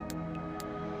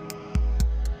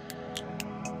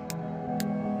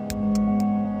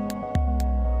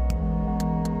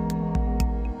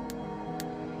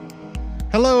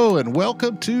Hello and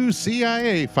welcome to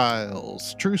CIA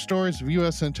Files, True Stories of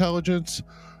U.S. Intelligence,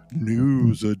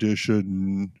 News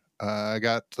Edition. I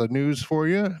got the news for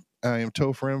you. I am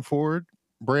Topher M. Ford.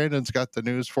 Brandon's got the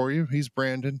news for you. He's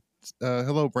Brandon.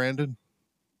 Hello, Brandon.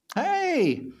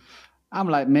 Hey, I'm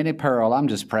like Minnie Pearl. I'm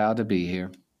just proud to be here.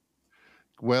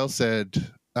 Well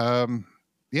said.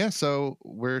 So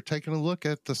we're taking a look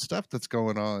at the stuff that's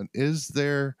going on. Is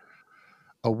there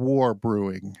a war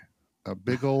brewing? A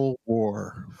big old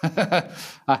war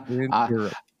in I,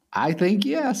 Europe? I think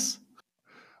yes.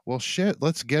 Well, shit,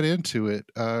 let's get into it.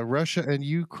 Russia and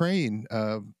Ukraine.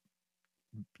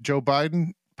 Joe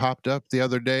Biden popped up the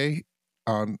other day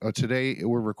on today.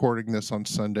 We're recording this on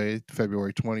Sunday,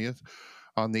 February 20th.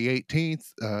 On the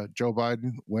 18th, Joe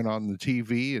Biden went on the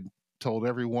TV and told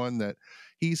everyone that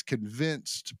he's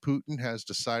convinced Putin has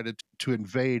decided to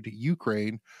invade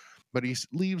Ukraine, but he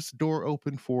leaves the door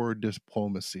open for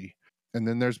diplomacy. And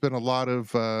then there's been a lot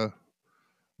of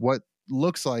what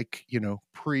looks like,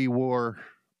 pre-war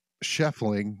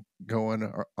shuffling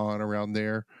going on around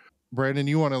there. Brandon,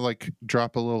 you want to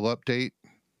drop a little update?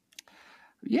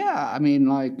 Yeah, I mean,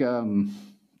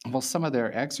 well, some of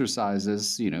their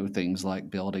exercises, things like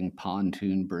building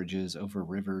pontoon bridges over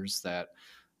rivers that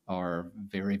are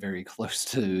very, very close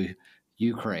to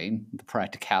Ukraine, the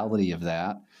practicality of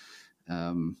that.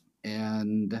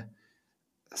 And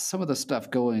some of the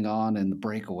stuff going on in the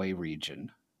breakaway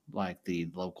region, like the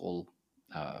local,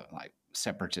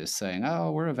 separatists saying,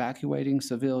 "Oh, we're evacuating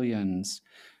civilians."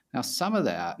 Now, some of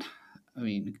that, I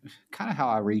mean, kind of how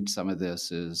I read some of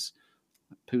this is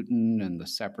Putin and the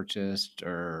separatists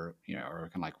are kind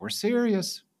of like, "We're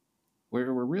serious.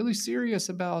 We're really serious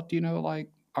about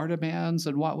our demands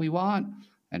and what we want,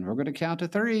 and we're going to count to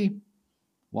 3.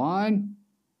 1,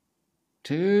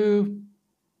 2."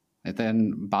 And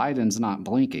then Biden's not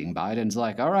blinking. Biden's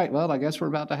like, "All right, well, I guess we're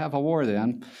about to have a war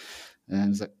then."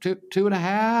 And it's like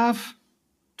 2.5,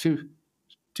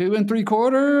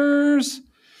 2.75.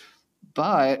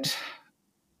 But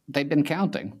they've been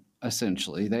counting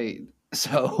essentially.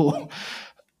 So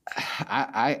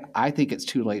I think it's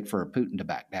too late for Putin to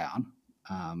back down,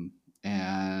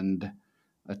 and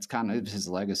that's kind of his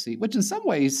legacy. Which, in some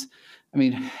ways, I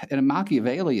mean, in a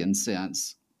Machiavellian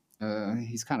sense,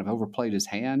 he's kind of overplayed his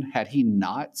hand. Had he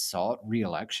not sought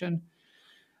re-election,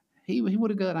 he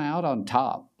would have gone out on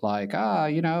top. I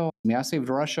saved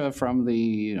Russia from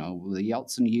the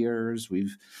Yeltsin years.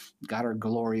 We've got our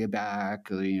Gloria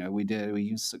back.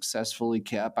 We successfully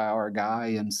kept our guy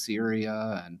in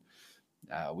Syria, and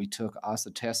we took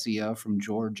Ossetia from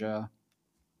Georgia.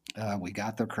 We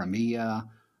got the Crimea.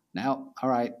 Now, all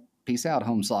right, peace out,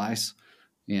 home slice.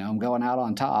 I'm going out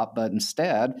on top. But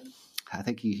instead, I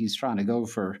think he's trying to go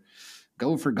for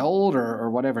gold or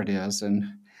whatever it is. And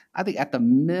I think at the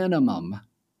minimum,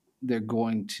 they're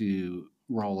going to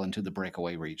roll into the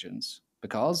breakaway regions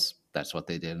because that's what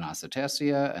they did in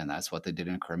Ossetia and that's what they did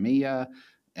in Crimea,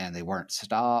 and they weren't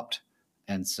stopped.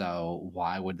 And so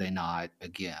why would they not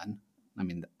again? I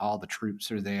mean, all the troops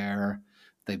are there.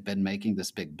 They've been making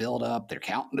this big buildup. They're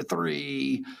counting to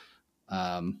 3.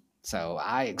 So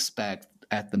I expect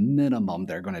at the minimum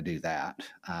they're going to do that.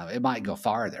 It might go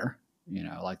farther,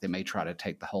 like they may try to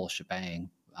take the whole shebang.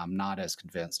 I'm not as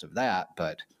convinced of that,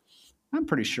 but I'm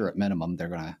pretty sure at minimum they're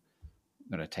going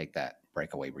to take that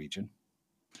breakaway region.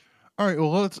 All right,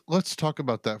 well let's talk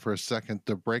about that for a second.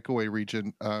 The breakaway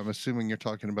region, I'm assuming you're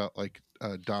talking about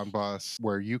Donbass,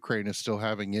 where Ukraine is still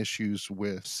having issues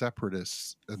with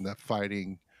separatists and the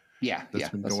fighting that's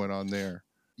been going on there.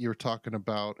 You're talking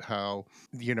about how,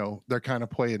 they're kind of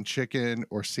playing chicken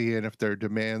or seeing if their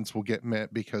demands will get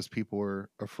met because people are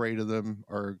afraid of them,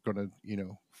 are going to,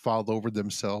 fall over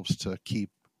themselves to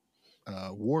keep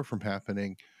war from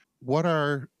happening. What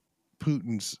are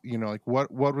Putin's,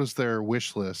 what was their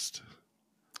wish list?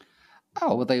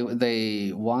 Oh, well,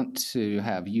 they want to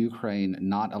have Ukraine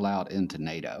not allowed into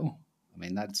NATO. I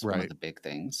mean, that's one of the big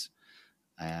things.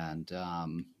 And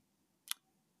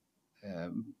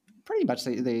pretty much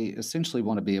they essentially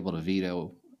want to be able to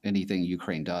veto anything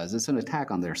Ukraine does. It's an attack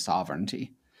on their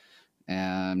sovereignty.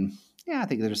 And I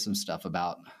think there's some stuff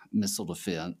about missile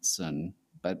defense,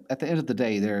 but at the end of the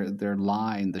day, their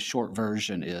line, the short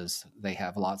version is they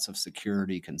have lots of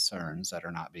security concerns that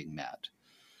are not being met.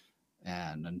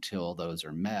 And until those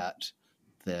are met,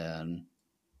 then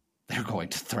they're going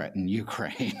to threaten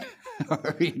Ukraine,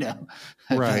 or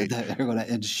Right. they're going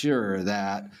to ensure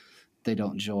that they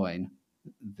don't join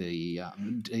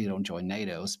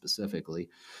NATO specifically.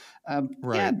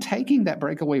 Right. Taking that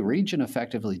breakaway region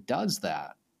effectively does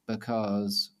that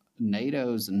because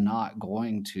NATO's not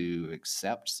going to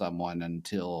accept someone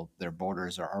until their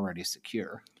borders are already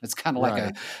secure. It's kind of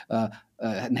like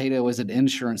Right. NATO is an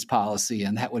insurance policy,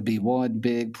 and that would be one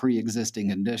big pre-existing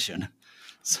condition.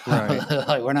 So Right.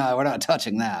 like, we're not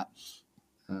touching that.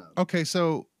 Okay,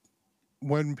 so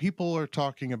when people are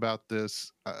talking about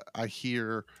this, I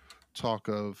hear talk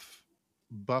of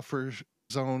buffer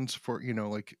zones for,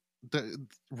 like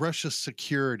Russia's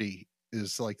security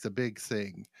is like the big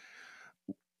thing.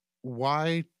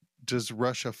 Why does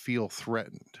Russia feel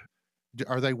threatened?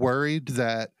 Are they worried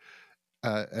that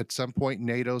at some point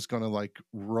NATO's going to like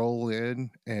roll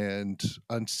in and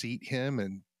unseat him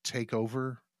and take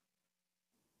over?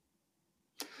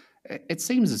 It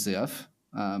seems as if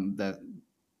that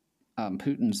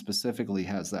Putin specifically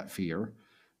has that fear.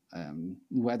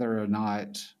 Whether or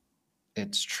not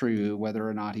it's true, whether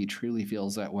or not he truly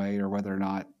feels that way, or whether or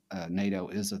not NATO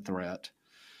is a threat,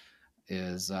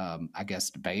 is, I guess,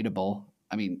 debatable.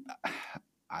 I mean,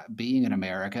 being an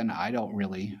American, I don't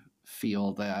really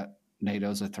feel that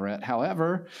NATO's a threat.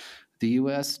 However, the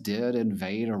U.S. did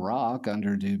invade Iraq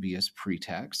under dubious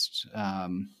pretext.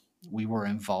 We were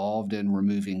involved in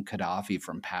removing Gaddafi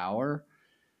from power,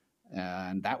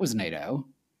 and that was NATO.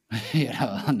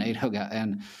 NATO got,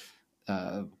 and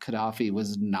Gaddafi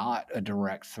was not a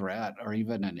direct threat or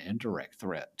even an indirect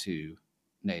threat to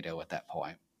NATO at that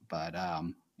point. But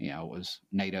it was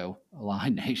NATO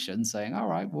aligned nations saying, "All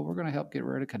right, well, we're going to help get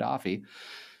rid of Gaddafi."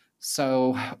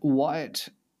 So what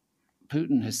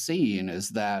Putin has seen is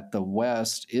that the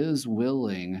West is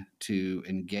willing to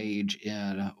engage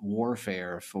in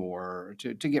warfare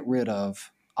to get rid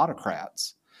of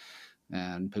autocrats.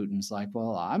 And Putin's like,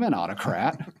 well, I'm an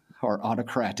autocrat or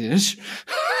autocratish.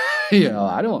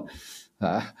 I don't,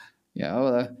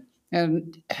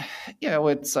 and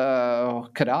it's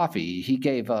Gaddafi. He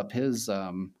gave up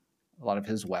a lot of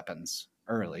his weapons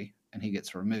early, and he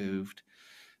gets removed.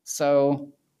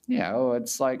 So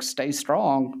it's like stay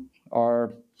strong,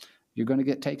 or you're going to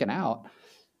get taken out.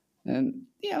 And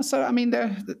so I mean,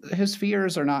 his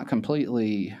fears are not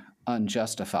completely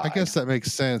unjustified. I guess that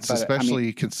makes sense, But,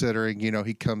 especially considering,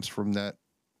 he comes from that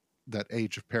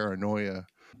age of paranoia.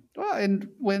 Well, and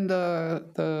when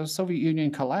the Soviet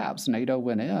Union collapsed, NATO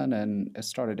went in and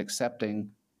started accepting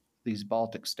these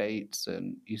Baltic states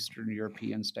and Eastern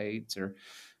European states, or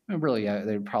really,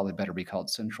 they probably better be called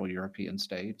Central European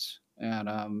states,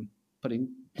 and putting,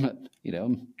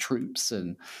 troops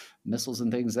and missiles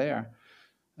and things there.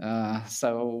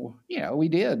 So we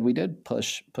did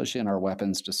push in our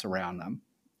weapons to surround them,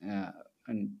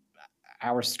 and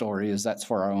our story is that's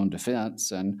for our own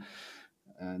defense and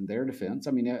their defense.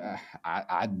 I mean,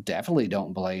 I definitely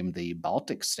don't blame the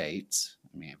Baltic states.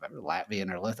 I mean, if I were Latvian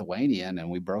or Lithuanian and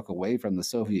we broke away from the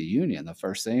Soviet Union, the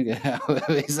first thing would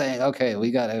be saying, "Okay,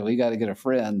 we got to get a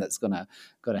friend that's gonna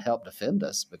help defend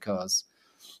us," because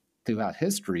throughout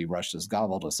history, Russia's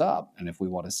gobbled us up, and if we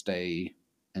want to stay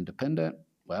independent,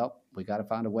 well, we got to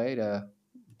find a way to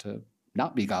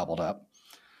not be gobbled up.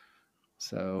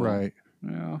 So, right.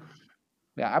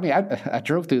 Yeah, I mean, I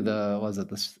drove through the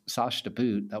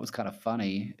Sashtabut. That was kind of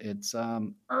funny. It's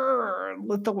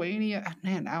Lithuania.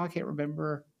 Man, now I can't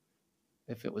remember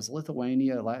if it was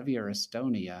Lithuania, Latvia, or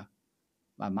Estonia.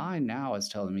 My mind now is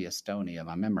telling me Estonia.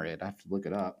 My memory, I'd have to look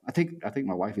it up. I think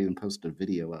my wife even posted a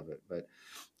video of it. But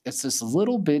it's this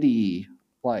little bitty,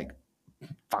 like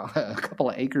a couple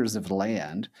of acres of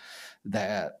land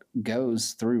that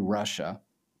goes through Russia.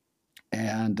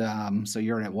 And so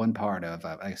you're in one part of,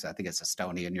 I think it's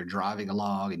Estonia, and you're driving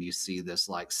along and you see this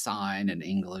like sign in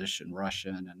English and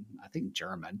Russian and I think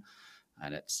German.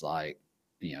 And it's like,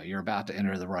 you're about to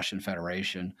enter the Russian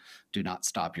Federation. Do not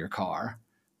stop your car.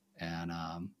 And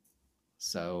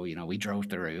so, we drove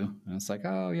through and it's like,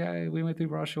 oh, yeah, we went through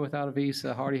Russia without a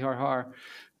visa. Hardy har har.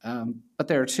 But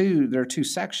there are two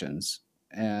sections,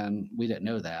 and we didn't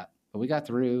know that. But we got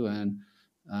through and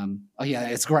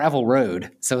it's gravel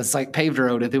road. So it's like paved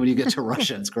road. And then when you get to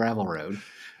Russia, it's gravel road.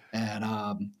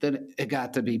 And then it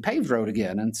got to be paved road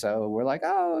again. And so we're like,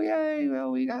 oh, yay.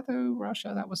 Well, we got through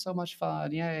Russia. That was so much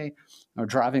fun. Yay. We're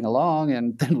driving along,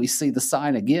 and then we see the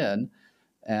sign again.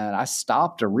 And I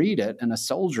stop to read it, and a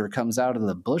soldier comes out of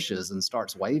the bushes and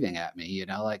starts waving at me,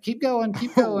 like, keep going,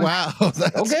 keep going. Wow.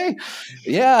 Like, okay.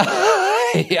 Yeah.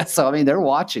 Yeah. So, I mean, they're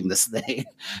watching this thing.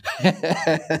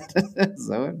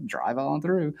 So drive on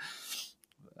through.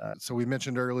 So we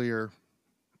mentioned earlier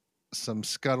some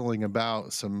scuttling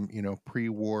about, some,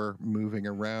 pre-war moving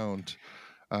around.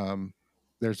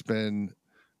 There's been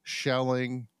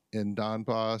shelling in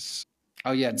Donbass.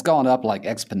 Oh, yeah. It's gone up like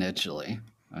exponentially.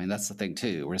 I mean, that's the thing,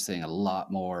 too. We're seeing a lot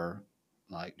more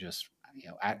like just,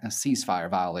 ceasefire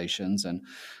violations. And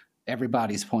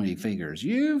everybody's pointing fingers.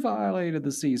 You violated the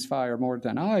ceasefire more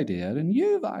than I did, and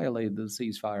you violated the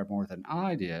ceasefire more than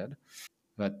I did.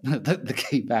 But the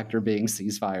key factor being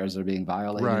ceasefires are being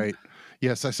violated. Right.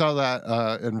 Yes, I saw that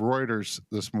in Reuters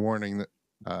this morning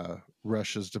that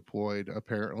Russia's deployed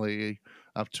apparently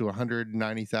up to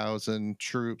 190,000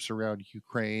 troops around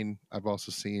Ukraine. I've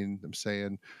also seen them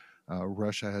saying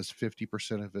Russia has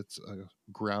 50% of its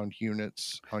ground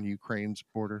units on Ukraine's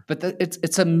border. But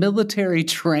it's a military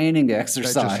training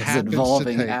exercise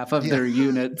involving half of their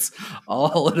units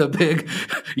all in a big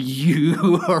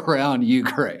U around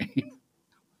Ukraine.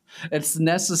 It's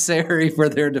necessary for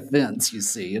their defense, you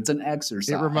see. It's an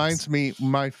exercise. It reminds me,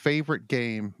 my favorite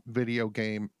video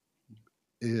game,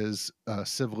 is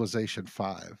Civilization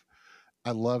 5.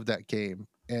 I love that game,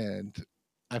 and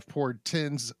I've poured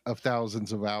tens of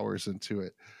thousands of hours into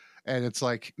it. And it's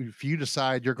like, if you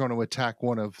decide you're going to attack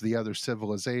one of the other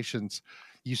civilizations,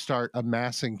 you start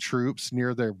amassing troops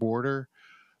near their border.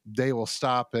 They will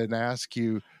stop and ask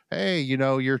you, hey,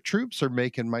 your troops are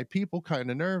making my people kind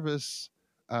of nervous.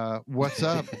 What's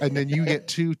up? And then you get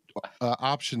two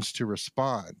options to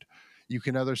respond. You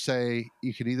can either say,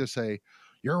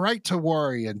 you're right to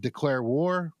worry and declare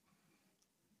war.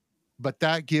 But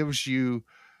that gives you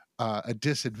a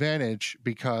disadvantage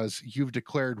because you've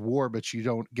declared war, but you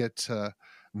don't get to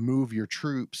move your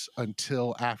troops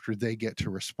until after they get to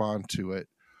respond to it.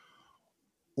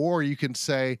 Or you can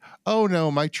say, oh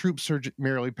no, my troops are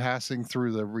merely passing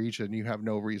through the region. You have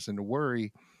no reason to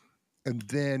worry. And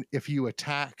then if you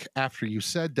attack after you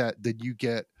said that, then you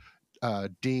get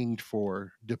dinged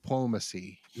for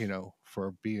diplomacy,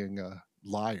 for being a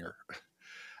liar.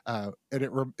 And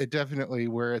it definitely,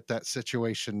 we're at that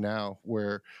situation now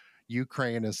where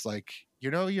Ukraine is like,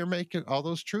 you're making, all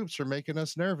those troops are making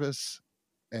us nervous.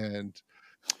 And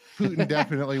Putin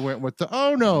definitely went with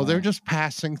oh no, they're just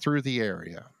passing through the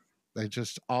area. They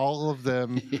just, all of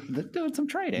them, they're doing some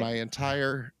trading.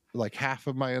 Half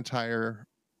of my entire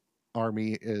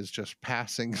army is just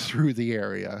passing through the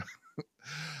area.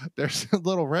 There's a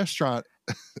little restaurant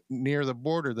near the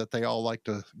border that they all like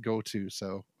to go to.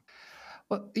 So,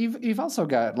 well, you've also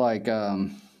got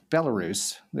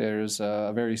Belarus. There's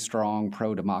a very strong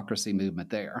pro-democracy movement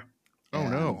there. Oh,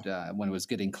 no. When it was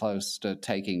getting close to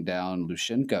taking down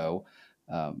Lukashenko,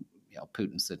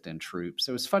 Putin sent in troops.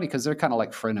 So it was funny because they're kind of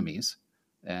like frenemies.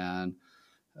 And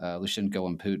Lukashenko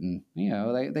and Putin,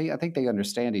 I think they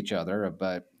understand each other,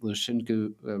 but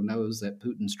Lukashenko knows that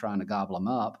Putin's trying to gobble him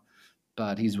up,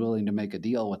 but he's willing to make a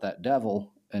deal with that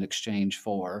devil in exchange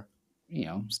for,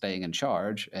 staying in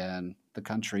charge and the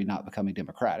country not becoming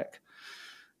democratic.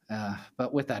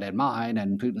 But with that in mind,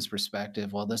 and Putin's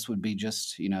perspective, well, this would be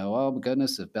just, oh my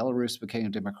goodness, if Belarus became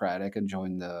democratic and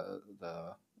joined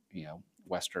the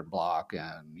Western Bloc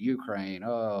and Ukraine,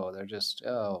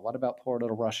 what about poor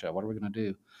little Russia? What are we going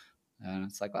to do? And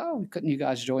it's like, oh, couldn't you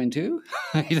guys join too?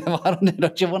 Don't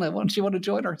you want to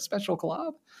join our special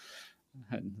club?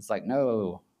 And it's like,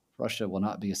 no, Russia will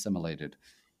not be assimilated.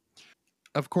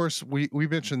 Of course, we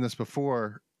mentioned this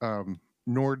before,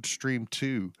 Nord Stream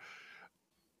 2.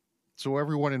 So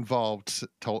everyone involved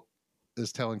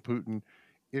is telling Putin,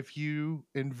 if you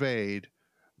invade,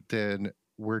 then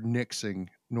we're nixing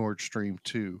Nord Stream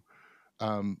 2.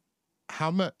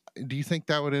 How much do you think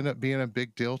that would end up being a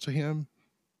big deal to him?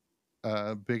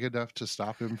 Big enough to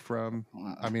stop him from?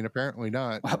 I mean, apparently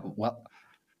not. Well,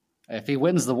 if he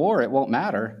wins the war, it won't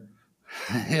matter.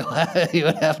 He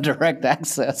would have direct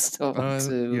access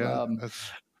to.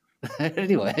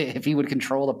 Anyway, if he would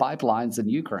control the pipelines in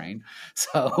Ukraine,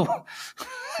 so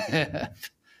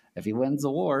if he wins the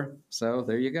war, so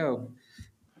there you go.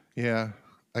 Yeah,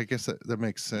 I guess that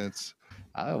makes sense.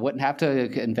 I wouldn't have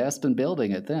to invest in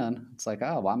building it then. It's like,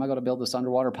 oh, why am I going to build this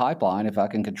underwater pipeline if I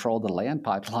can control the land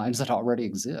pipelines that already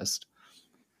exist?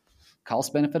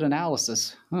 Cost-benefit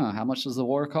analysis. How much does the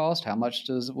war cost? How much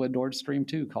would Nord Stream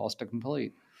 2 cost to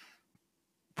complete?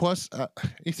 Plus,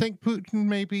 you think Putin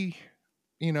maybe,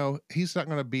 he's not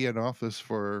going to be in office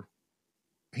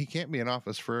he can't be in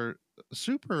office for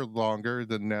super longer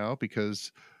than now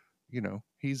because,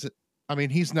 he's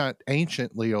not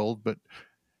anciently old, but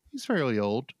he's fairly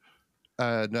old.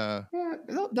 And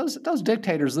those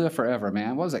dictators live forever,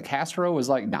 man. What was it? Castro was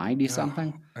like 90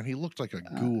 something, and he looked like a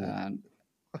ghoul.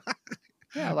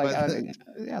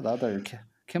 The other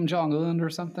Kim Jong-un or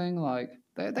something, like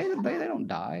they don't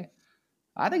die.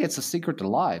 I think it's a secret to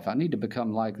life. I need to become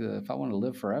if I want to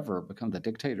live forever, become the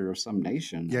dictator of some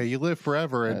nation. Yeah, you live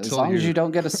forever until as long as you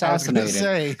don't get assassinated. I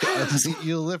was gonna say,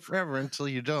 you live forever until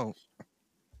you don't.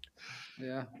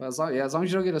 Yeah, well, as long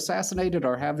as you don't get assassinated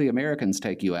or have the Americans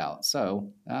take you out.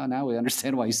 So now we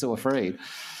understand why he's so afraid.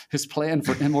 His plan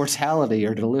for immortality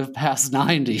or to live past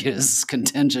 90 is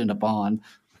contingent upon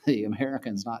the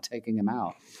Americans not taking him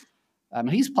out.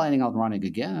 He's planning on running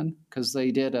again because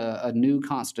they did a new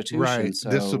constitution, Right. This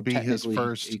so would be his technically he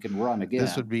first. can run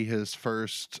This would again. be his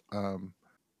first.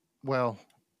 Well,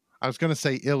 I was going to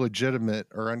say illegitimate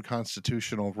or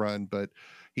unconstitutional run, but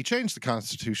he changed the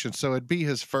Constitution, so it'd be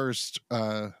his first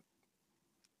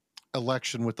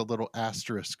election with a little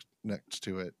asterisk next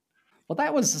to it. Well,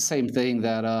 that was the same thing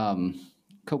that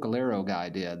Cocalero guy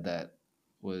did that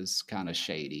was kind of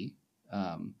shady.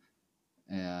 Um,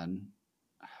 and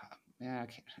yeah,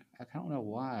 I don't know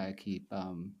why I keep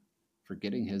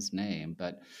forgetting his name,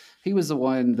 but he was the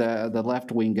one, the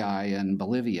left wing guy in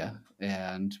Bolivia,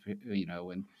 and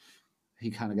when he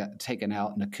kind of got taken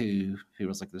out in a coup, he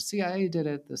was like, the CIA did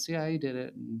it, the CIA did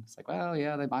it, and it's like, well,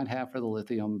 yeah, they might have for the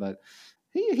lithium, but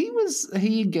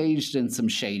he engaged in some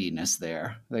shadiness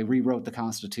there. They rewrote the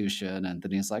Constitution, and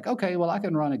then he's like, okay, well, I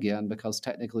can run again because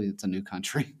technically it's a new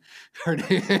country. And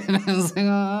I was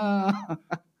like,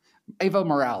 Evo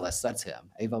Morales, that's him,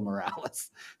 Evo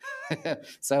Morales.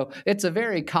 So it's a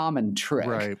very common trick.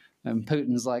 Right. And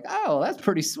Putin's like, oh, that's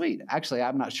pretty sweet. Actually,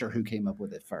 I'm not sure who came up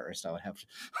with it first. I would have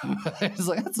to. He's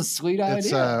like, that's a sweet It's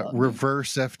idea.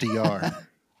 reverse FDR.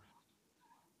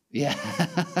 Yeah.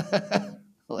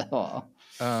 Well,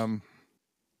 And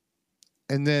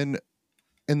then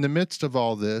in the midst of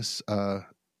all this, the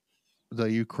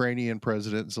Ukrainian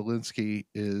president Zelensky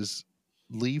is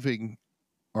leaving,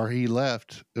 or he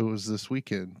left. It was this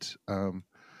weekend.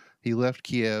 He left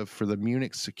Kiev for the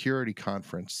Munich Security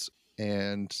Conference,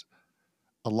 and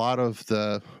a lot of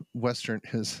the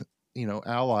his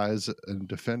allies and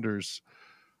defenders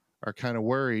are kind of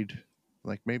worried.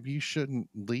 Like, maybe you shouldn't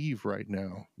leave right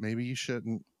now. Maybe you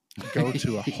shouldn't go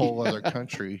to a whole other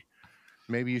country.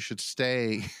 Maybe you should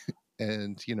stay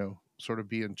and sort of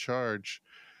be in charge.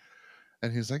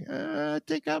 And he's like, I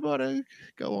think I'm gonna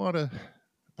go on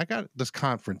I got this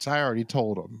conference. I already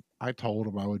told him. I told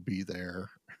him I would be there.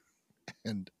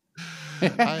 And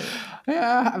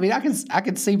yeah, I mean, I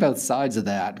can see both sides of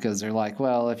that because they're like,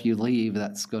 well, if you leave,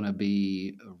 that's going to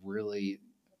be a really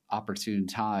opportune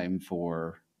time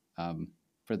for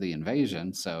the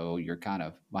invasion. So you're kind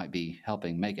of might be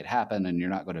helping make it happen, and you're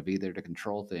not going to be there to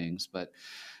control things. But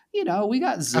we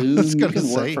got I was Zoom. You gonna can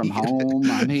work say, from home.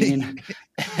 I mean,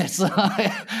 it's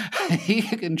like he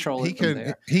can control it from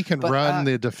there. he can But run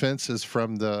the defenses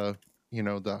from the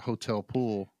the hotel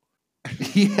pool.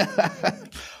 yeah.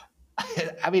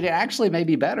 I mean, it actually may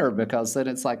be better because then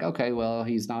it's like, okay, well,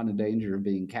 he's not in danger of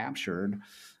being captured,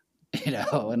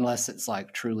 unless it's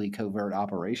like truly covert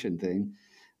operation thing.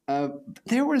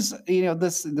 There was,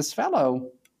 this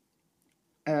fellow.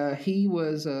 He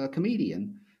was a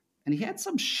comedian, and he had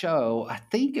some show. I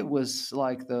think it was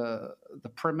like the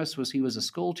premise was he was a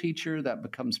school teacher that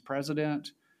becomes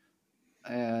president,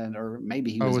 or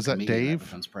maybe he was was a that comedian that Dave?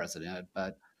 becomes president,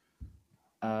 but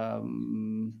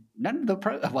none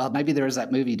of well, maybe there was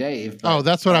that movie Dave. Oh, But,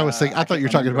 that's what I was thinking. I thought can't you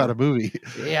were talking about a remember. movie.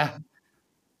 Yeah,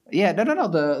 yeah, no.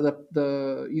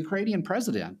 The Ukrainian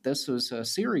president. This was a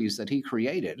series that he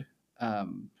created.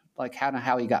 Like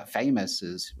how he got famous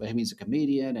is he's a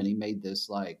comedian and he made this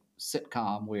like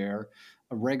sitcom where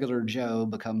a regular Joe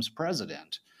becomes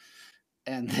president,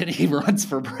 and then he runs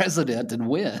for president and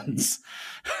wins.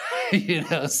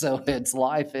 So it's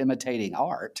life imitating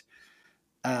art.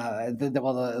 People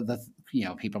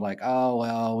are like, oh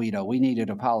well, we needed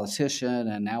a politician,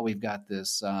 and now we've got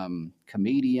this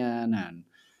comedian, and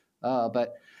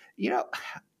but you know,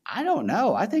 I don't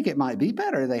know. I think it might be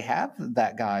better they have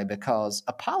that guy because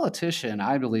a politician,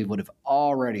 I believe, would have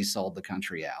already sold the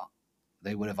country out.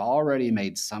 They would have already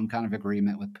made some kind of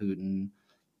agreement with Putin.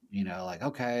 Like,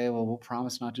 okay, well, we'll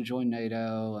promise not to join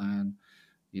NATO, and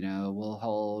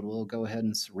we'll go ahead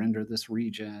and surrender this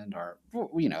region, or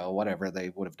whatever they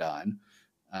would have done.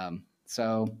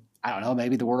 So I don't know.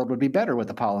 Maybe the world would be better with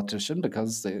a politician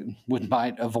because they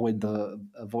might avoid a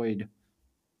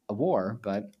war.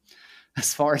 But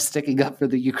as far as sticking up for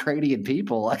the Ukrainian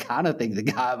people, I kind of think the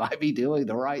guy might be doing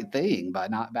the right thing by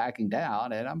not backing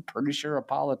down. And I'm pretty sure a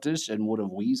politician would have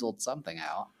weaseled something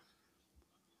out.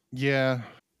 Yeah,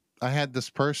 I had this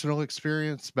personal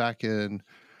experience back in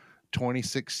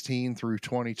 2016 through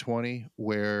 2020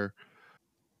 where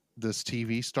this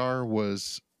TV star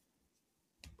was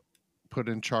put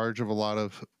in charge of a lot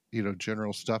of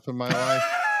general stuff in my life,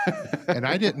 and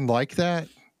I didn't like that,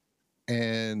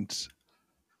 and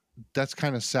that's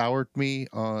kind of soured me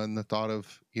on the thought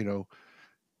of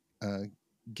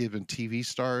giving TV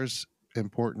stars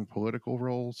important political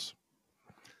roles.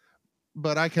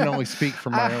 but I can only speak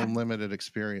from my I, own limited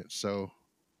experience. So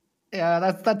yeah,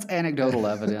 that's anecdotal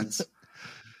evidence.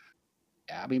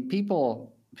 Yeah, I mean,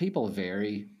 people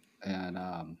vary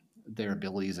and their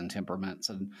abilities and temperaments,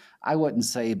 and I wouldn't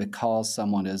say because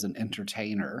someone is an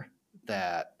entertainer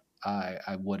that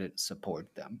I wouldn't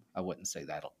support them. I wouldn't say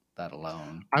that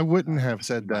alone. I wouldn't have You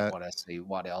said might that. want to see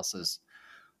what else is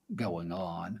going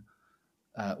on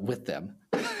with them,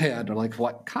 and like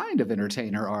what kind of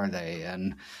entertainer are they?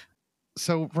 And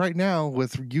So right now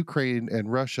with Ukraine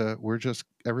and Russia, we're just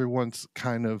everyone's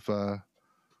kind of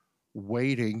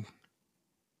waiting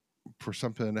for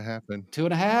something to happen.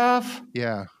 2.5,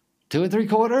 Yeah. 2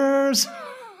 3/4.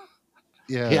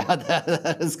 Yeah. Yeah,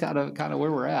 that is kind of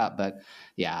where we're at. But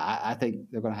yeah, I think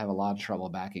they're going to have a lot of trouble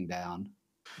backing down.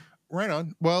 Right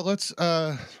on. Well, let's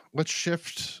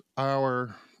shift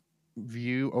our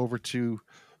view over to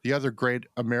the other great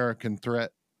American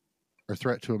threat or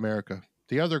threat to America.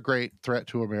 The other great threat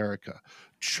to America,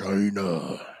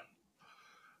 China.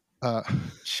 Uh,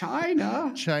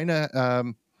 China. China,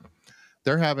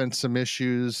 they're having some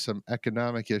issues, some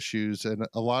economic issues, and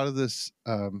a lot of this.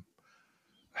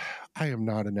 I am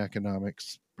not an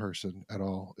economics person at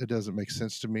all. It doesn't make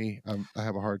sense to me. I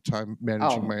have a hard time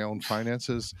managing Oh, my own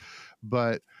finances,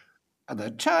 but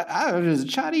the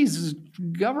Chinese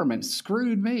government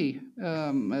screwed me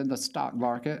in the stock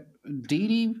market.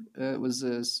 Didi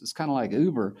it's kind of like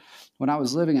Uber. When I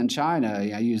was living in China,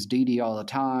 I used Didi all the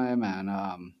time, and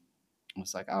I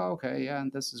was like, oh, okay, yeah,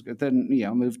 this is good. Then,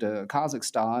 moved to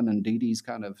Kazakhstan and Didi's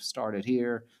kind of started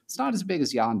here. It's not as big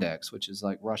as Yandex, which is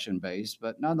like Russian based,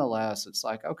 but nonetheless, it's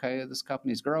like, okay, this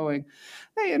company's growing.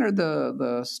 They entered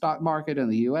the stock market in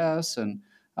the US and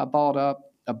I bought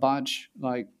up a bunch,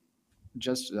 like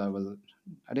just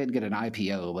I didn't get an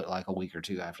IPO, but like a week or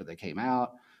two after they came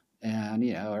out. And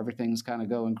everything's kind of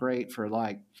going great for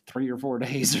like 3 or 4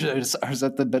 days, or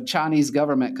that the Chinese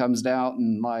government comes out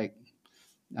and like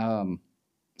um,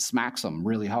 smacks them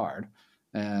really hard,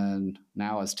 and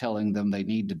now is telling them they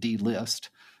need to delist,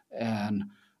 and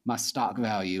my stock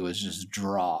value is just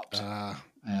dropped.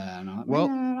 And I'm like, well,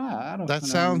 man, I don't, that I'm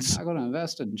sounds not going to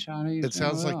invest in Chinese. it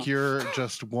sounds like you're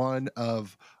just one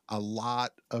of a lot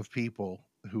of people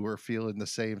who are feeling the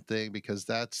same thing because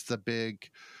that's the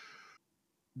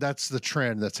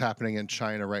trend that's happening in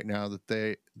China right now, that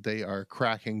they are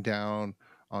cracking down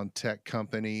on tech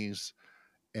companies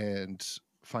and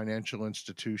financial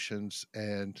institutions,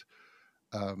 and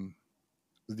um,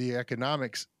 the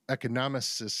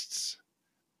economists,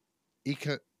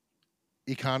 eco,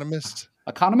 economists,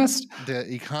 Economist.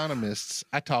 the economists.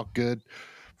 I talk good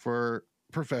for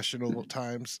professional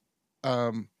times.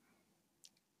 Um,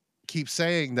 keep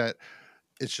saying that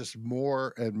it's just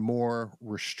more and more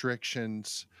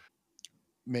restrictions,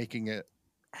 making it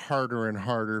harder and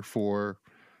harder for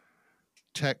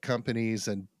tech companies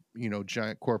and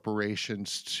giant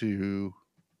corporations to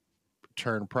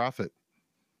turn profit.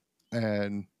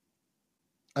 And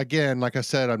again, like I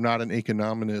said, I'm not an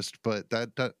economist, but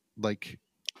that like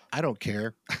I don't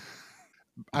care.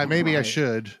 I maybe I Right.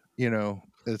 should.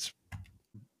 It's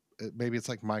maybe it's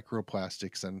like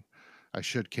microplastics, and I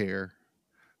should care.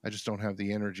 I just don't have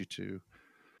the energy to.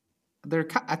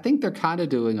 I think they're kind of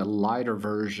doing a lighter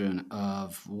version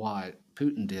of what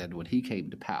Putin did when he came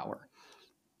to power.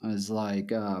 It was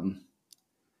like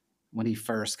when he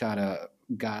first kind of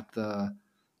got the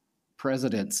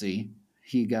presidency,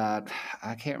 he got,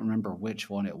 I can't remember which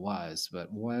one it was,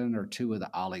 but one or two of the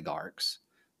oligarchs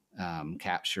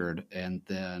captured and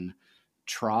then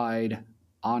tried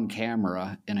on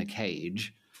camera in a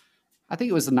cage. I think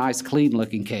it was a nice, clean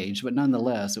looking cage, but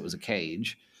nonetheless, it was a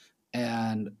cage.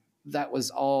 And that was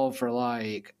all for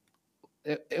like,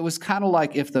 it was kind of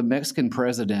like if the Mexican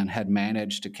president had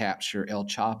managed to capture El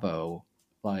Chapo,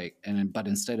 like, but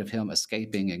instead of him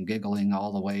escaping and giggling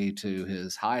all the way to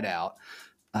his hideout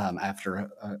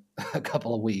after a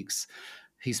couple of weeks,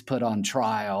 he's put on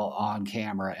trial on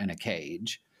camera in a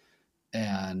cage,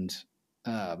 and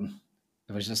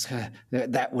it was just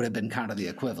that would have been kind of the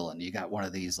equivalent. You got one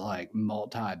of these like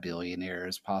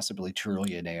multi-billionaires, possibly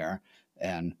trillionaire,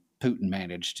 and Putin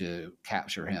managed to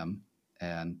capture him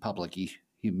and publicly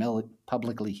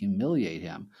humiliate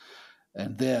him.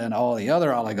 And then all the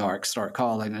other oligarchs start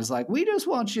calling. And it's like, we just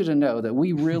want you to know that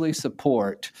we really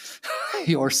support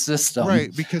your system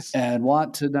Right, because and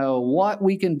want to know what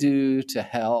we can do to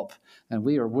help. And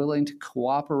we are willing to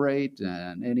cooperate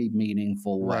in any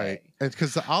meaningful right, way. it's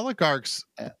because the oligarchs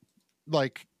Uh,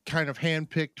 like kind of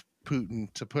handpicked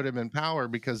Putin to put him in power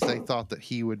because they thought that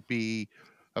he would be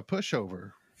a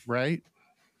pushover, right?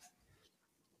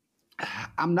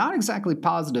 I'm not exactly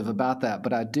positive about that,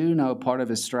 but I do know part of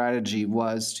his strategy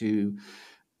was to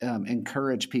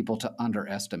encourage people to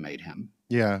underestimate him.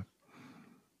 Yeah.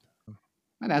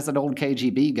 And as an old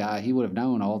KGB guy, he would have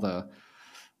known all the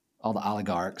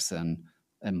oligarchs and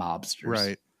mobsters.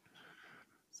 Right.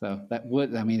 So that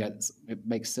would, I mean, it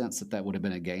makes sense that that would have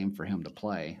been a game for him to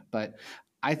play. But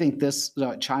I think this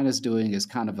China's doing is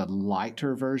kind of a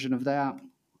lighter version of that.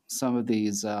 Some of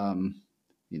these,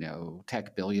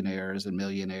 tech billionaires and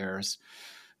millionaires,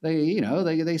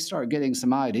 they start getting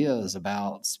some ideas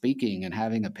about speaking and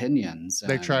having opinions.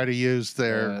 They try And to use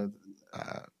their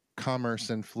uh, commerce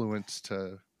influence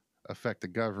to affect the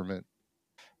government.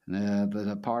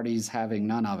 the party's having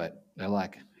none of it. They're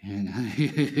like,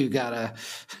 you gotta,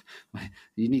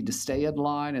 you need to stay in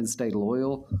line and stay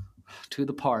loyal to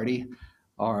the party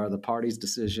or the party's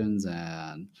decisions,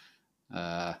 and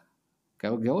uh,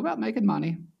 go about making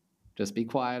money. Just be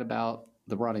quiet about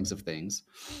the runnings of things.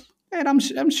 And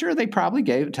I'm sure they probably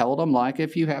told them, like,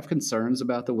 if you have concerns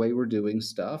about the way we're doing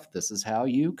stuff, this is how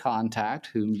you contact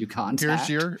whom you contact.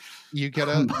 Here's you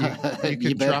can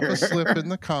drop a slip in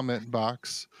the comment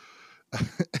box,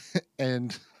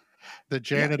 and the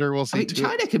janitor will see. I mean,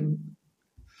 China could,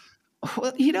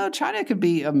 well, China could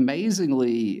be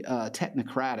amazingly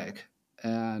technocratic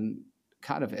and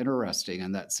kind of interesting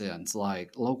in that sense.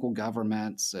 Like local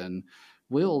governments and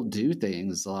will do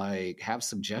things like have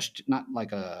suggestion, not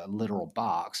like a literal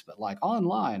box, but like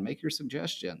online, make your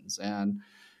suggestions. And,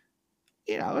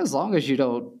 as long as you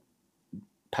don't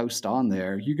post on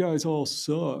there, you guys all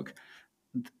suck,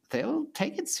 they'll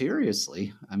take it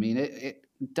seriously. I mean, it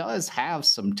does have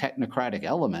some technocratic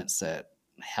elements that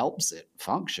helps it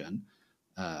function.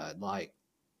 Like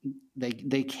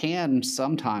they can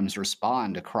sometimes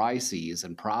respond to crises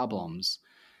and problems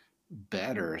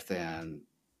better than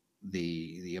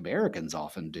the Americans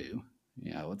often do.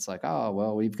 It's like, oh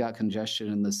well, we've got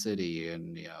congestion in the city,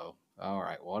 and all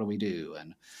right, what do we do?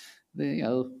 And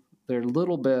they're a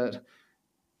little bit.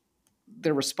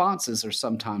 Their responses are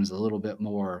sometimes a little bit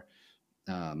more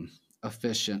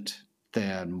efficient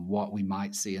than what we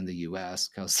might see in the U.S.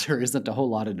 because there isn't a whole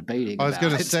lot of debating. I was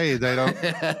going to say they don't.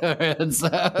 So,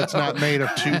 it's not made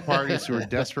of two parties who are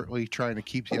desperately trying to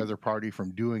keep the other party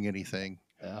from doing anything.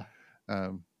 Yeah.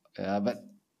 But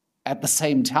at the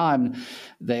same time,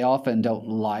 they often don't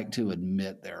like to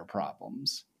admit their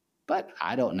problems. But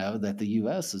I don't know that the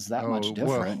U.S. is that much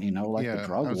different. Like the drug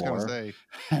war. I was going to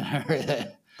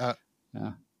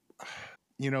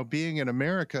say, being in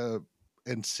America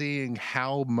and seeing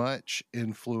how much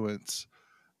influence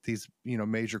these,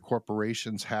 major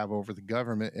corporations have over the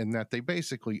government, and that they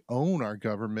basically own our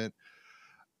government,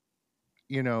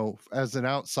 as an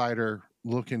outsider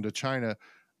looking to China,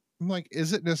 I'm like,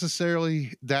 is it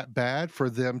necessarily that bad for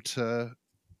them to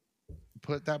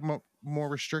put that more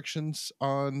restrictions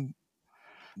on?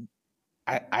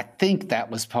 I think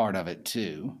that was part of it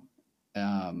too.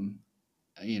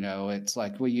 It's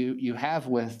like, well, you have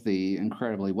with the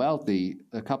incredibly wealthy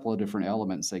a couple of different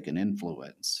elements they can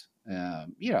influence.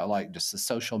 Like just the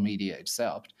social media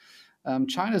itself.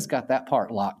 China's got that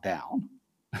part locked down.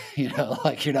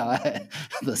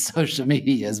 The social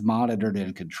media is monitored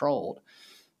and controlled.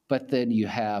 But then you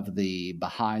have the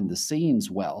behind the scenes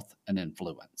wealth and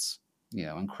influence.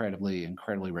 Incredibly,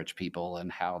 incredibly rich people and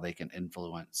how they can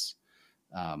influence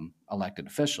elected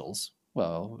officials.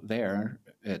 Well, there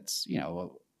it's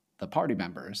the party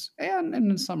members and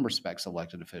in some respects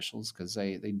elected officials, because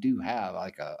they do have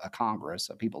like a Congress,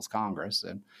 a People's Congress,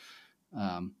 and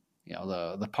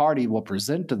the party will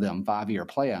present to them 5-year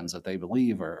plans that they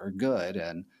believe are good,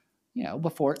 and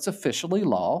before it's officially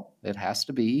law, it has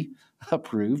to be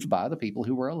approved by the people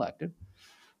who were elected.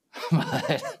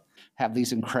 But have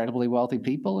these incredibly wealthy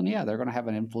people, and they're going to have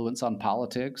an influence on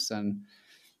politics, and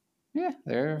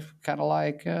they're kind of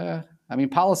like,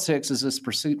 politics is this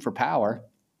pursuit for power.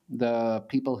 The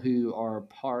people who are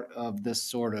part of this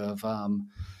sort of,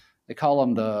 they call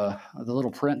them the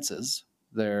little princes.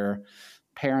 Their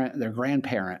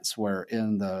grandparents were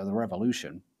in the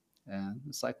revolution. And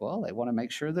it's like, well, they want to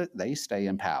make sure that they stay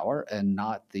in power and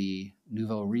not the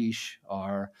nouveau riche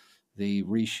or the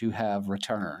riche who have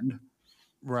returned.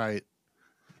 Right.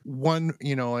 One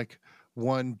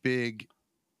big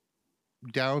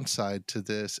downside to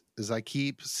this is I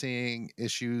keep seeing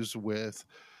issues with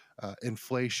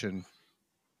inflation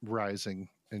rising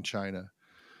in China,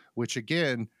 which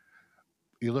again,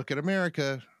 you look at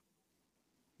America,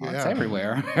 it's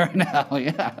everywhere right now.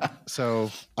 Yeah.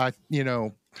 So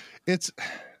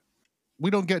we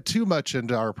don't get too much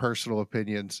into our personal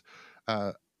opinions.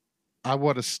 I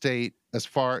want to state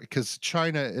because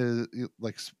China is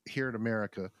like here in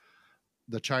America,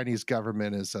 the Chinese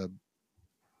government is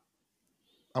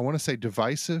I want to say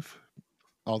divisive,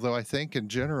 although I think in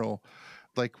general,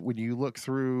 like when you look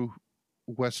through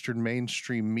Western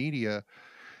mainstream media,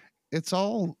 it's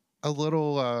all a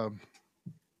little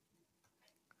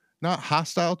not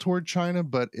hostile toward China,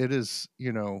 but it is,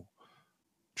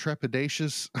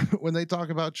 trepidatious when they talk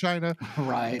about China.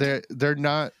 Right. They're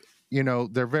not,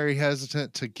 they're very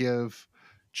hesitant to give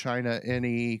China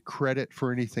any credit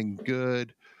for anything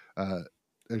good. Uh,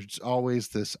 there's always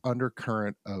this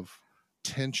undercurrent of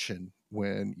tension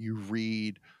when you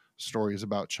read stories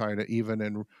about China, even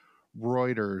in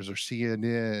Reuters or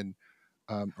CNN.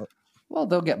 Or, Well,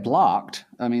 they'll get blocked.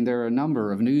 I mean, there are a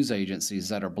number of news agencies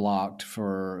that are blocked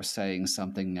for saying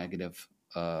something negative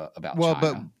about well,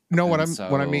 but China, no, what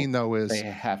and I mean so though they is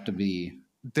have to be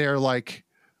they're like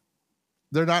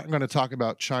they're not going to talk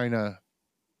about China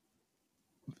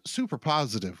super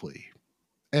positively.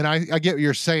 And I get what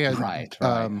you're saying right.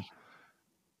 Right.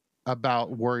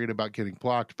 about worried about getting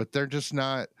blocked, but they're just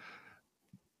not.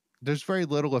 There's very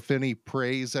little, if any,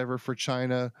 praise ever for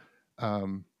China.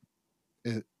 Um,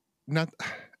 it, not,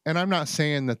 and I'm not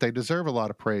saying that they deserve a lot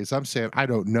of praise. I'm saying I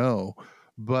don't know,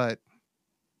 but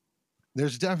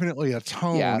there's definitely a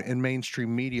tone Yeah. in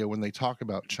mainstream media when they talk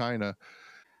about China.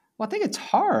 Well, I think it's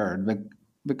hard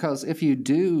because if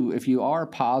you are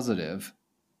positive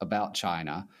about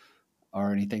China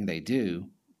or anything they do,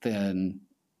 then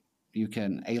you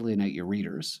can alienate your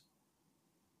readers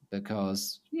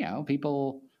because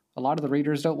people, a lot of the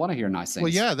readers don't want to hear nice Well,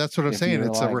 things. yeah, that's what I'm If saying. you're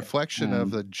It's a like, reflection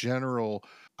of the general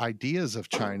ideas of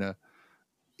China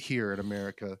here in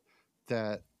America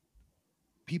that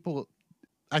people,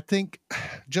 I think,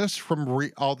 just from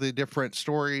all the different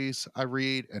stories I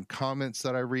read and comments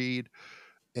that I read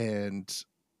and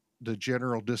the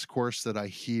general discourse that I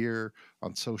hear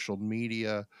on social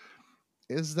media,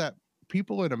 is that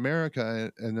people in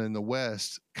America and in the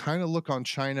West kind of look on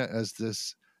China as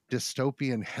this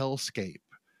dystopian hellscape,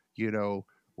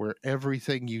 where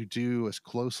everything you do is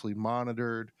closely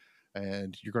monitored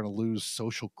and you're going to lose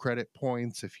social credit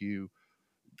points if you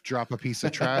drop a piece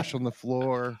of trash on the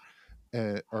floor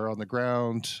or on the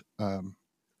ground.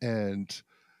 And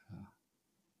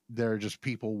there are just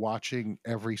people watching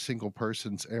every single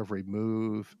person's every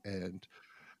move. And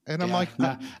I'm yeah, like,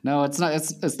 no, it's not.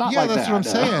 It's not yeah, like that's what I'm that.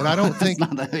 saying. I don't It's think,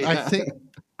 not that. I Yeah. think,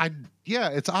 yeah,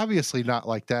 it's obviously not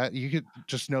like that. You could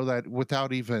just know that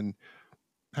without even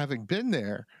having been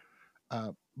there.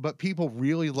 But people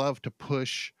really love to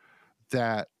push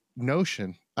that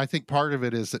notion. I think part of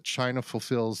it is that China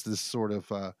fulfills this sort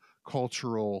of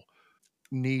cultural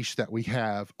niche that we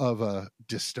have of a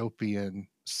dystopian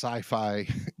sci-fi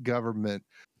government.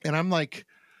 And I'm like,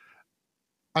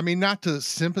 I mean, not to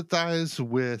sympathize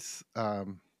with a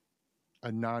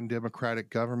non-democratic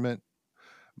government,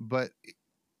 but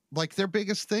like their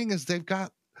biggest thing is they've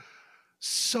got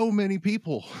so many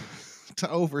people to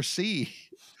oversee.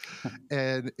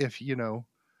 And if,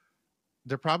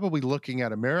 they're probably looking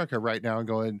at America right now and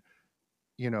going,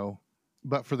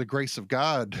 but for the grace of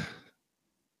God,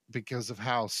 because of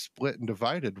how split and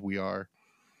divided we are.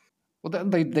 Well,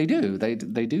 they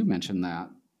do mention that.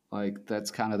 Like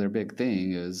that's kind of their big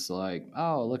thing is like,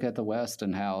 oh, look at the West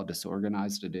and how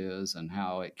disorganized it is and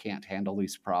how it can't handle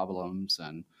these problems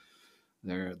and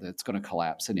that's going to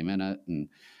collapse any minute. And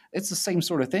it's the same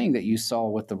sort of thing that you saw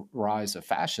with the rise of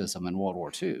fascism in World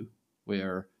War II,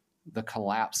 where the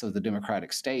collapse of the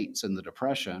democratic states and the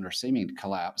depression or seeming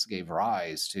collapse gave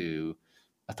rise to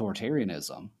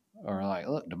authoritarianism or like,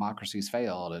 look, democracy's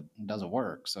failed, it doesn't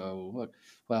work. So look,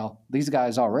 well, these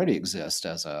guys already exist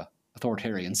as a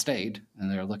authoritarian state, and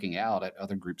they're looking out at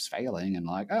other groups failing and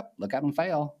like, oh, look at them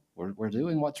fail. We're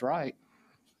doing what's right.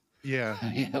 Yeah.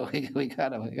 We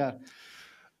got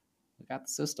the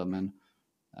system, and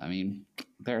I mean,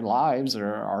 their lives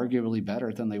are arguably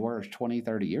better than they were 20,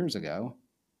 30 years ago.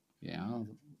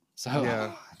 So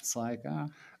Yeah. it's like,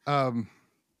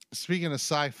 Speaking of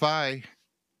sci-fi,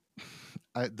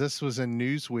 this was in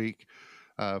Newsweek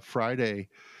Friday.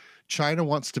 China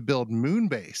wants to build moon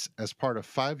base as part of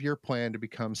 5-year plan to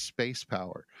become space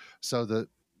power. So the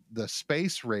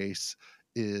space race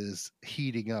is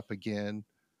heating up again.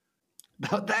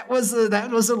 that was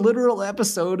a literal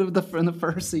episode of from the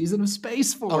first season of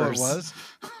Space Force. Oh, it was.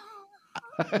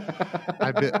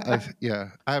 Yeah,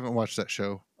 I haven't watched that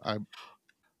show.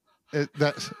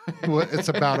 It's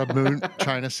about a moon,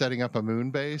 China setting up a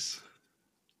moon base.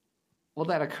 Well,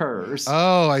 that occurs.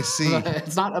 Oh, I see.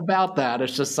 It's not about that.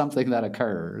 It's just something that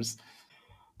occurs.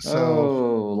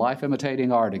 So, life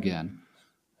imitating art again.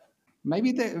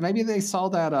 Maybe they saw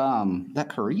that that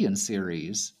Korean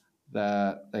series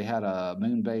that they had a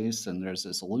moon base and there's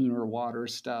this lunar water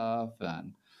stuff,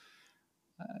 and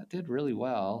it did really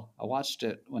well. I watched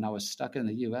it when I was stuck in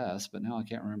the U.S., but now I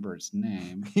can't remember its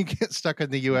name. You get stuck in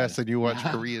the But U.S. and you watch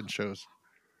yeah, Korean shows.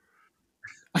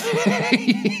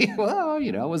 well,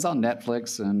 it was on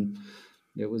Netflix and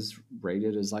it was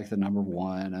rated as like the number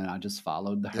one, and I just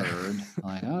followed the herd.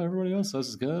 Like, oh, everybody else says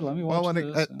it's good. Let me Well, watch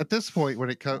this. at this point, when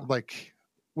it comes, Oh. like,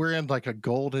 we're in like a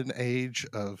golden age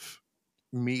of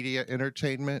media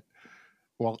entertainment,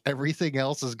 while everything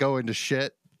else is going to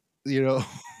shit. You know,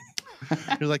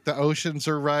 you're like the oceans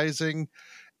are rising,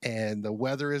 and the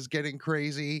weather is getting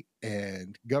crazy,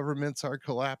 and governments are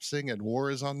collapsing, and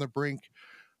war is on the brink.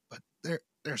 But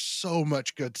there's so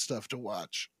much good stuff to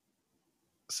watch.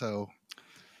 So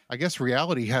I guess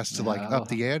reality has to like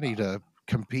up Yeah. the ante to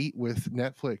compete with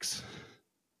Netflix.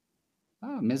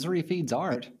 Oh, misery feeds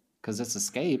art because it's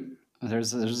escape.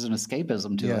 There's an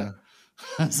escapism to Yeah. it.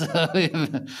 So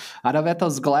I bet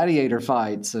those gladiator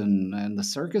fights and the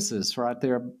circuses right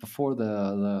there before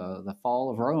the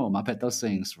fall of Rome. I bet those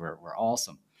things were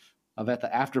awesome. I bet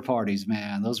the after parties,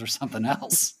 man, those were something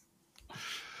else.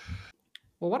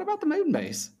 Well, what about the moon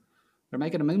base? They're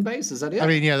making a moon base. Is that it? I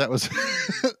mean, yeah, that was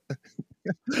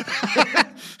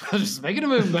Just making a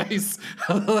moon base.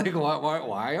 Like,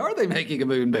 why are they making a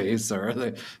moon base? Or are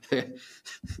they?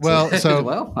 well, so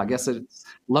Well, I guess it's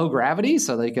low gravity,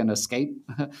 so they can escape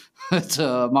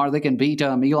to Mars. They can beat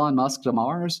Elon Musk to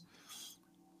Mars.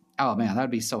 Oh man, that'd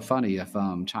be so funny if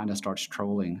China starts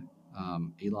trolling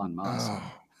Elon Musk.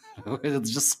 oh,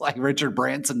 It's just like Richard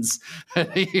Branson's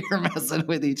here messing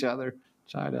with each other.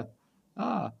 China.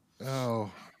 Ah,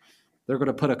 oh. they're going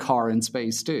to put a car in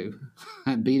space too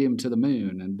and beat him to the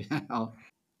moon. And All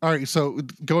right, so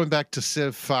going back to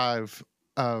Civ 5,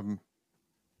 um,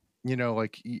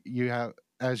 like you have,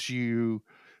 as you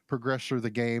progress through the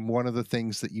game, one of the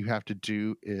things that you have to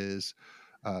do is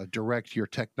direct your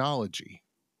technology,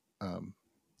 and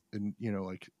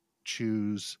like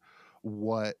choose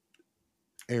what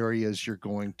areas you're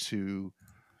going to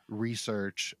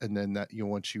research, and then that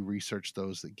once you research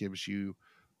those, that gives you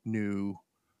new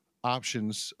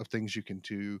options of things you can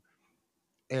do.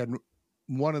 And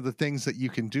one of the things that you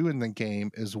can do in the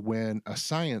game is win a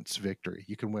science victory.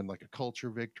 You can win like a culture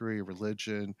victory, a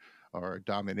religion, or a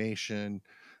domination.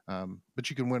 But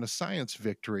you can win a science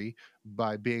victory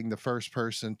by being the first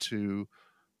person to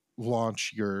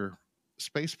launch your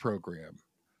space program.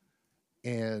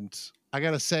 And I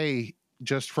got to say,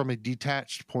 just from a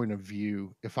detached point of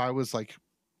view, if I was like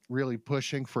really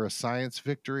pushing for a science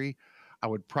victory, I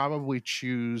would probably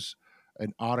choose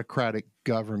an autocratic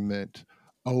government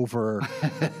over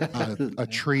a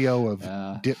trio of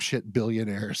dipshit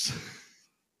billionaires.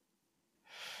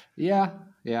 yeah,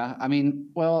 yeah. I mean,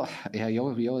 well, yeah,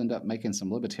 you'll end up making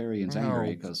some libertarians angry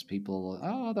Oh, because people,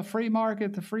 oh, the free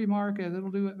market,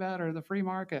 it'll do it better. The free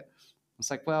market.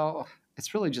 It's like, well,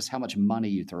 it's really just how much money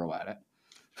you throw at it.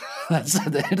 That's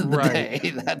at the end of the right. day.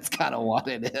 That's kind of what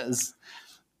it is.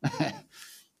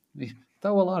 You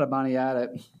throw a lot of money at it.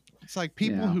 It's like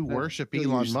people who They'll worship they'll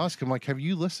Elon usually. Musk. I'm like, have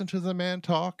you listened to the man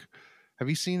talk? Have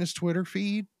you seen his Twitter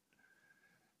feed?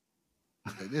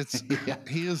 It's Yeah.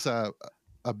 he is a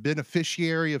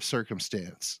beneficiary of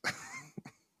circumstance.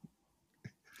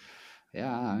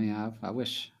 Yeah, I mean, I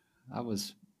wish I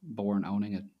was born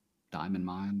owning a diamond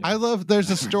mine I or love. There's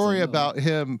a story Brazil. about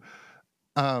him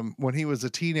when he was a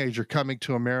teenager coming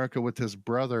to America with his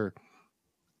brother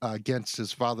against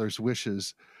his father's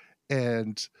wishes,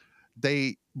 and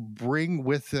they bring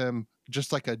with them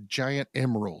just like a giant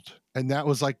emerald, and that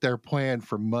was like their plan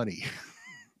for money.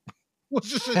 Was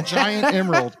just a giant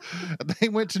emerald. They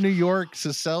went to New York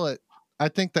to sell it. I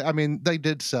think that, I mean, they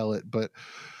did sell it, but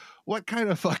what kind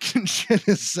of fucking shit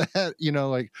is that?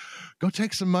 Like, go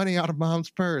take some money out of mom's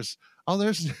purse. Oh,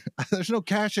 there's there's no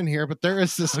cash in here, but there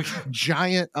is this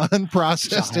giant unprocessed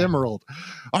Giant. emerald.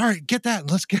 All right, get that.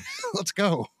 Let's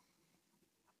go.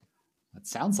 It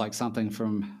sounds like something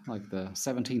from like the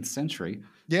 17th century.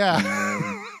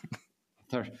 Yeah.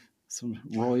 Some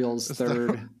royal's It's the-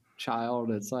 third child.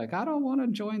 It's like, I don't want to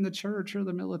join the church or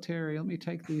the military. Let me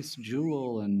take this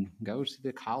jewel and go to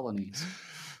the colonies.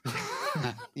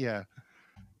 yeah.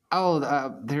 Oh,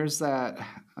 there's that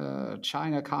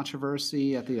China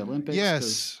controversy at the Olympics.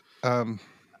 Yes.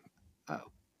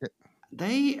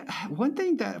 They one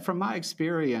thing that from my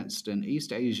experience in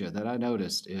East Asia that I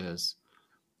noticed is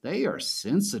they are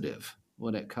sensitive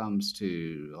when it comes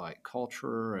to like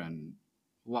culture and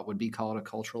what would be called a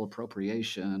cultural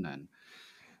appropriation.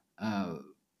 And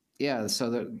yeah, so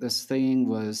this thing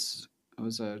was, it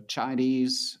was a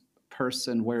Chinese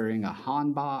person wearing a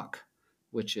hanbok,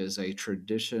 which is a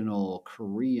traditional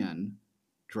Korean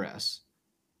dress.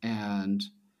 And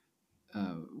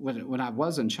when I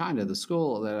was in China, the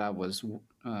school that I was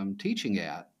teaching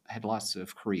at had lots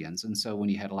of Koreans, and so when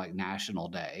you had like National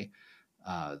Day,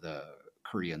 the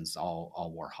Koreans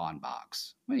all wore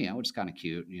hanboks. Well, which is kind of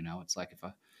cute. It's like if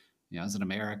as an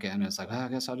American, it's like, well, I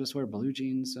guess I'll just wear blue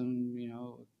jeans and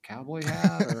cowboy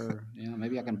hat, or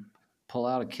maybe I can pull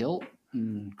out a kilt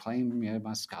and claim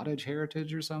my Scottish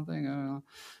heritage or something. I don't know.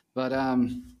 But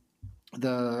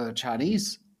the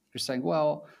Chinese are saying,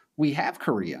 well, we have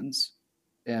Koreans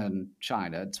in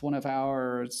China. It's one of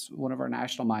our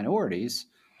national minorities,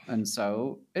 and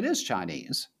so it is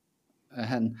Chinese.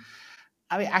 And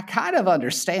I mean, I kind of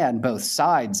understand both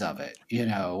sides of it,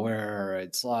 where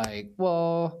it's like,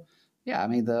 well, yeah, I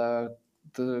mean, the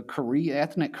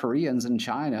ethnic Koreans in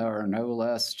China are no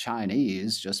less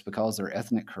Chinese just because they're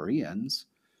ethnic Koreans.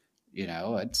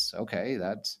 It's okay.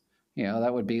 That's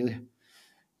that would be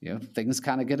things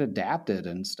kind of get adapted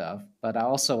and stuff. But I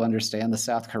also understand the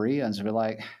South Koreans are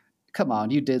like, come on,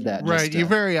 you did that. Right. You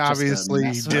very obviously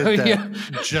did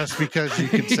that just because you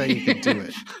could say you could do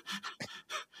it.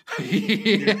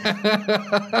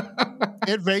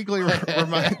 It vaguely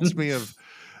reminds me of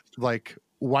like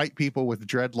white people with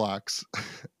dreadlocks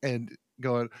and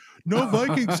going, no,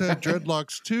 Vikings had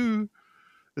dreadlocks too.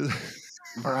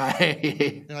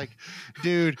 Right. You're like,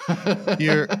 dude,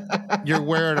 you're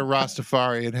wearing a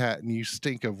Rastafarian hat and you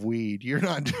stink of weed. You're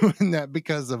not doing that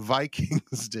because the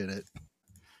Vikings did it.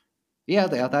 Yeah,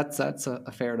 that's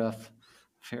a fair enough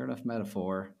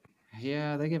metaphor.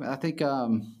 Yeah, they give. I think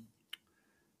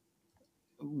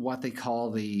what they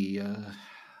call the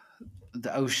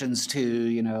oceans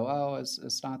too. Oh,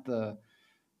 it's not the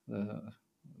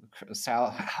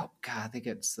South. Oh God, I think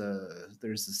it's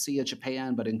there's the Sea of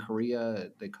Japan, but in Korea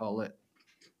they call it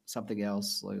something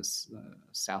else, like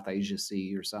South Asia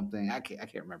Sea or something. I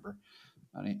can't remember.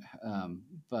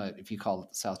 But if you call it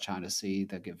the South China Sea,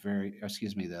 they get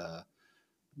the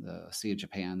Sea of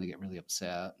Japan, they get really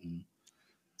upset, and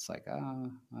it's like, oh,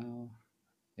 well,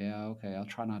 yeah, okay, I'll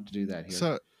try not to do that here.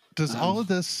 So, does all of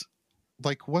this,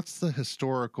 like, what's the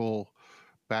historical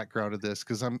background of this?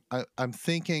 Because I'm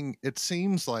thinking, it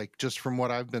seems like, just from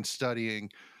what I've been studying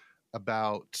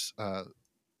about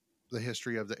the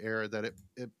history of the era, that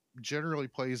it generally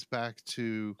plays back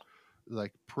to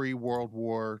like pre-World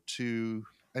War II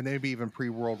and maybe even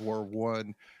pre-World War I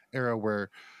era, where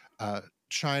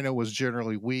China was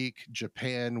generally weak.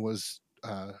 Japan was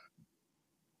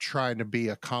trying to be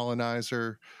a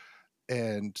colonizer,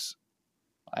 and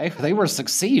they were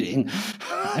succeeding.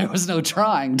 There was no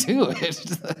trying to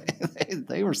it.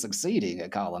 They were succeeding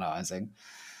at colonizing.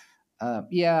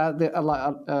 Yeah, a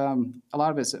lot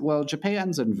of it. Well,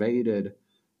 Japan's invaded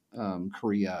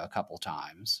Korea a couple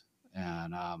times,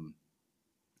 and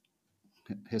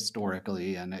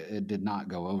historically, and it did not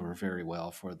go over very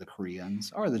well for the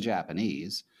Koreans or the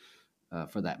Japanese,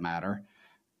 for that matter.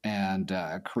 And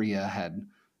Korea had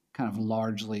kind of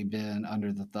largely been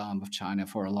under the thumb of China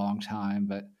for a long time,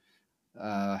 but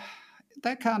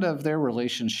that kind of their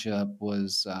relationship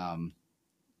was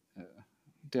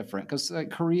different, because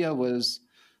Korea was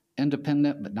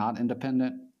independent but not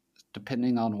independent,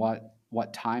 depending on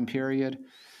what time period.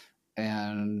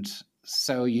 And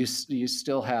so you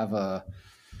still have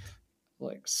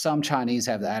like some Chinese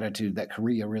have the attitude that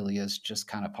Korea really is just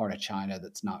kind of part of China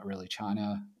that's not really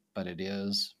China, but it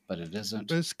is, but it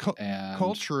isn't.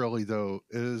 Culturally, though,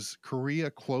 is Korea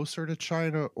closer to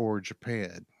China or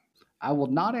Japan? I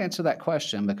will not answer that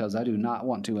question because I do not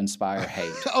want to inspire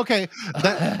hate. Okay,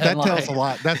 that tells a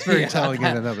lot. That's very telling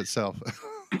in and of itself.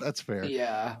 That's fair.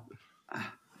 Yeah.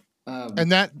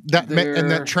 And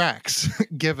that tracks,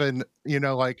 given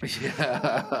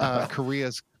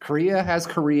Korea has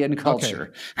Korean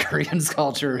culture. Okay. Korean's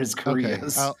culture is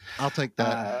Korea's. Okay. I'll take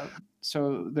that.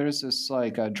 So there's this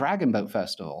like a dragon boat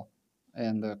festival,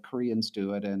 and the Koreans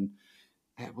do it, and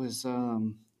it was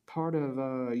part of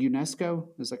UNESCO.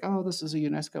 It's like, oh, this is a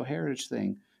UNESCO heritage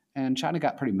thing, and China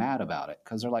got pretty mad about it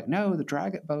because they're like, no, the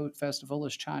dragon boat festival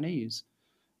is Chinese,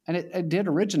 and it did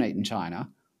originate in China.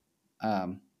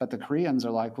 But the Koreans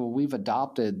are like, well, we've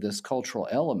adopted this cultural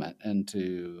element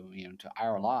into to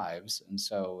our lives, and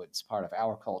so it's part of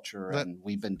our culture, and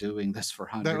we've been doing this for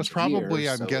hundreds of years. That was probably,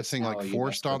 I'm so guessing, like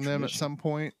forced on them at some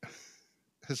point,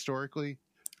 historically.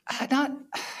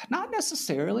 Not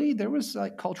necessarily. There was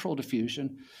like cultural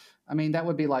diffusion. I mean, that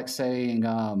would be like saying,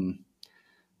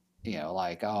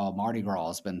 like, oh, Mardi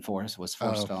Gras was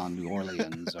forced on New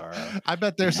Orleans, or I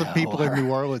bet there's some people in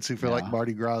New Orleans who feel like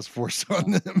Mardi Gras is forced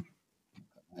on them.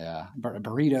 Yeah,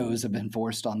 burritos have been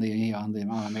forced on the on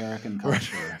American Right.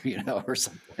 culture, or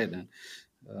something.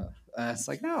 And it's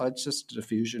like, no, it's just a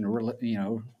diffusion, or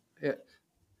it,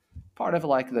 part of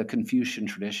like the Confucian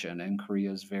tradition. And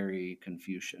Korea is very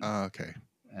Confucian, Okay.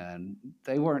 and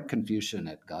they weren't Confucian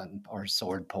at gun or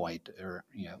sword point or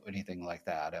anything like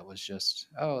that. It was just,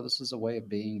 oh, this is a way of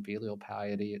being, filial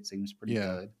piety. It seems pretty Yeah.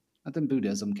 good. And then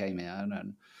Buddhism came in,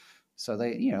 and so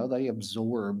they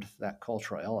absorbed that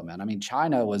cultural element. I mean,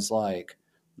 China was like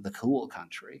the cool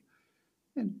country,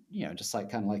 and just like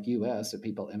kind of like U.S. that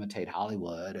people imitate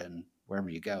Hollywood, and wherever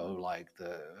you go, like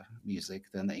the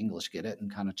music, then the English get it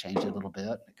and kind of change it a little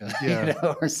bit, because, Yeah.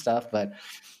 or stuff. But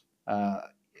uh,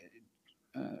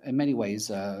 in many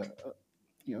ways,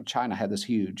 China had this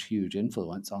huge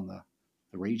influence on the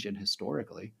region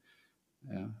historically.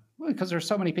 Yeah. Well, because there's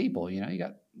so many people, you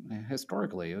got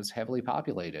historically it was heavily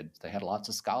populated. They had lots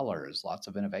of scholars, lots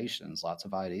of innovations, lots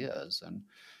of ideas, and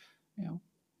you know,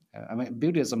 I mean,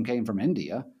 Buddhism came from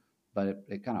India, but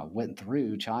it kind of went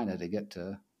through China to get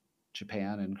to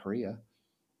Japan and Korea.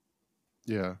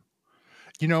 Yeah.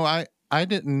 I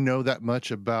didn't know that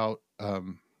much about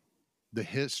the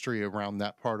history around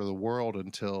that part of the world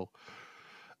until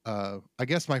I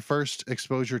guess my first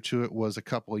exposure to it was a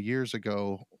couple of years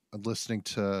ago, listening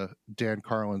to Dan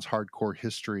Carlin's Hardcore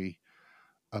History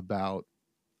about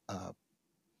uh,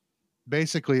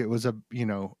 basically it was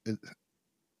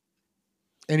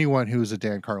anyone who's a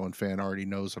Dan Carlin fan already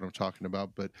knows what I'm talking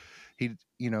about, but he,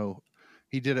 you know,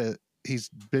 he's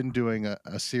been doing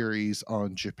a series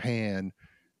on Japan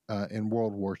in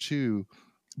World War II,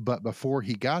 but before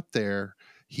he got there,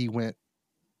 he went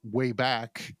way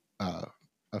back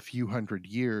a few hundred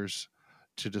years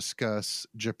to discuss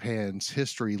Japan's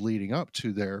history leading up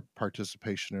to their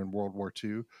participation in World War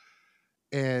II.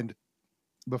 And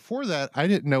before that, I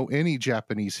didn't know any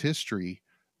Japanese history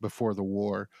before the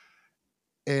war.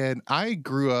 And I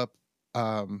grew up,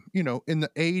 in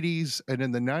the 80s and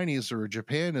in the 90s, where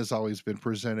Japan has always been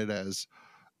presented as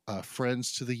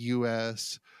friends to the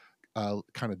US,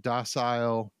 kind of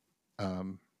docile,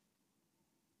 um,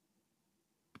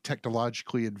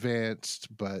 technologically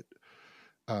advanced, but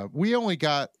we only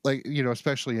got like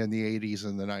especially in the 80s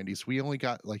and the 90s, we only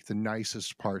got like the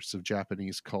nicest parts of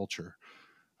Japanese culture,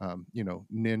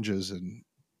 ninjas and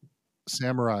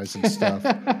samurais and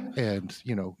stuff, and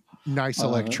nice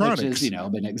Which has electronics.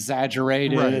 been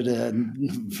Right. exaggerated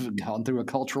and gone through a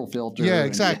cultural Yeah, filter, and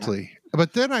exactly.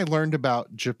 But then I learned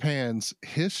about Japan's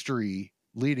history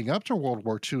leading up to World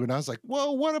War II, and I was like,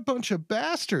 whoa, what a bunch of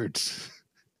bastards.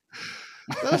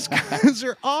 Those guys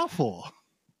are awful.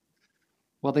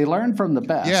 Well, they learned from the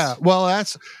Yeah, best. well,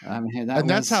 I mean,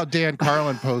 that's how Dan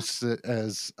Carlin posts it,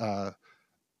 as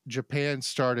Japan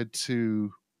started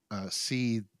to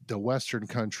see the Western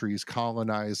countries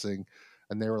colonizing,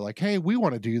 and they were like, "Hey, we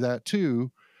want to do that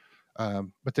too,"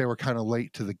 but they were kind of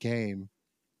late to the game,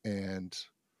 and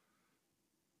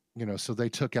so they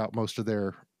took out most of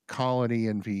their colony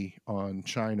envy on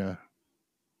China.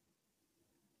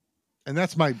 And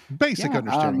that's my basic yeah,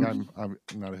 understanding. I'm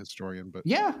not a historian, but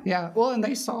yeah. Well, and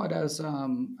they saw it as, I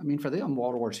mean, for them,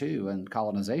 World War II and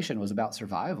colonization was about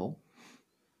survival.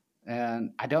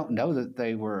 And I don't know that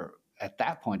they were at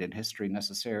that point in history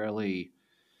necessarily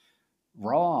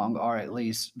wrong, or at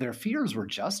least their fears were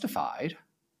justified.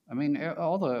 I mean,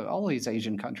 all these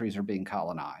Asian countries are being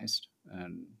colonized,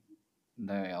 and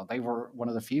they were one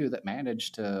of the few that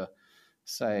managed to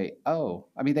say, oh,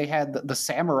 I mean, they had the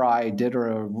samurai did a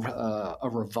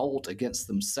revolt against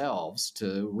themselves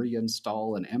to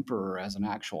reinstall an emperor as an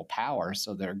actual power,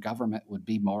 so their government would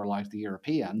be more like the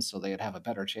Europeans, so they'd have a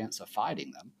better chance of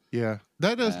fighting them. yeah,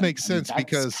 that does And make I mean, sense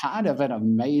that's because kind of an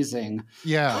amazing,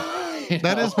 yeah,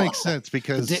 that does make sense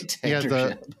the because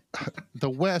dictatorship. the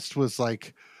West was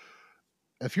like,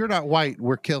 if you're not white,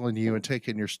 we're killing you and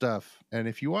taking your stuff, and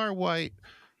if you are white,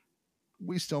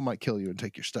 we still might kill you and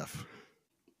take your stuff.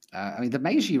 I mean, the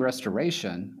Meiji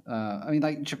Restoration. I mean,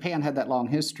 like Japan had that long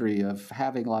history of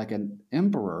having like an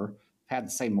emperor, had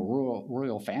the same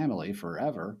royal family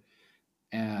forever,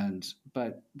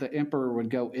 but the emperor would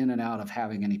go in and out of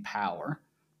having any power,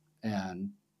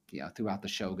 and throughout the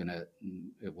shogunate,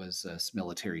 it was a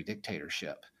military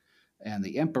dictatorship, and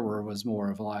the emperor was more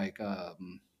of like a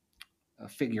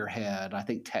figurehead. I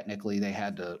think technically they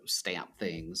had to stamp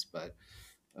things, but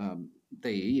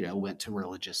they went to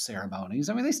religious ceremonies.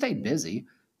 I mean, they stayed busy,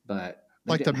 but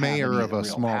they Like the didn't have mayor any of a real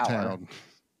small power. town.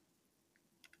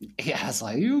 Yeah, it's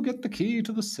like, you get the key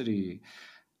to the city.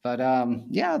 But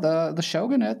yeah, the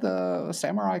shogunate, the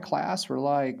samurai class were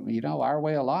like, our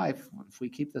way of life. If we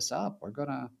keep this up, we're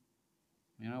gonna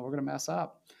mess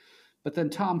up. But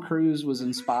then Tom Cruise was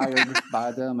inspired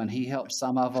by them, and he helped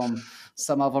some of them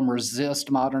resist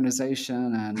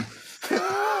modernization, and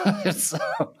so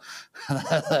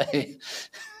they,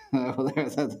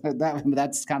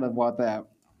 that's kind of what that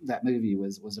movie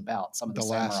was about. Some of the The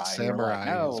Last samurai who were like,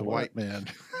 Samurai is no, a white man.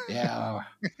 yeah,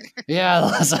 yeah.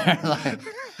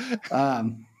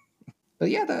 But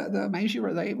yeah, the Meiji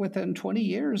were they within 20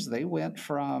 years they went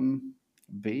from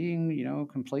being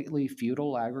completely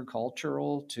feudal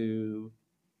agricultural to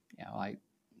like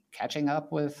catching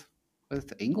up with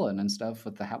England and stuff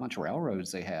with how much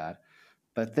railroads they had.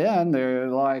 But then they're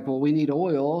like, well, we need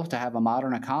oil to have a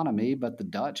modern economy, but the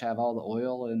Dutch have all the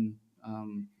oil in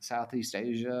Southeast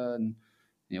Asia and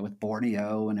with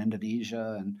Borneo and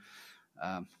Indonesia, and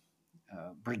um,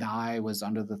 Brunei was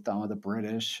under the thumb of the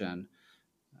British, and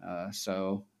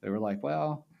so they were like,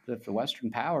 well, if the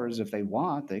Western powers, if they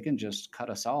want, they can just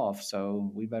cut us off.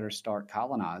 So we better start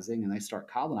colonizing. And they start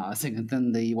colonizing, and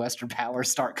then the Western powers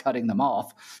start cutting them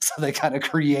off. So they kind of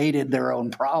created their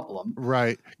own problem.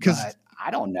 Right. Because But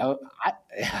I don't know.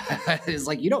 It's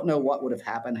like you don't know what would have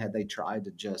happened had they tried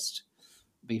to just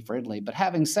be friendly. But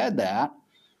having said that,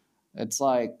 it's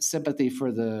like sympathy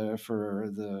for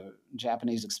the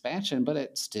Japanese expansion, but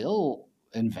it's still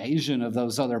invasion of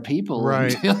those other people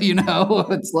Right. until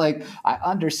it's like I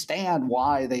understand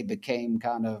why they became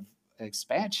kind of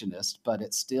expansionist, but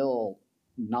it's still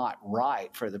not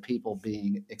right for the people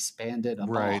being expanded upon.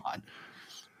 Right.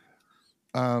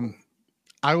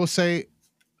 I will say,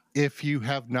 if you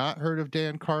have not heard of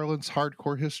Dan Carlin's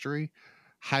Hardcore History,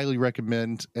 highly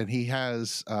recommend. And he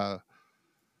has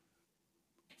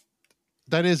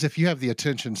that is, if you have the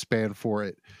attention span for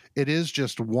it, it is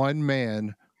just one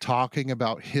man talking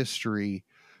about history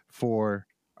for.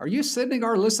 Are you sending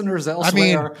our listeners elsewhere? I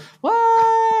mean,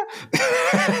 what?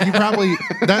 You probably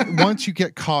that once you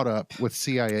get caught up with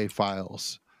CIA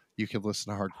files, you can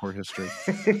listen to Hardcore History.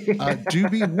 Do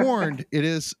be warned, it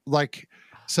is like.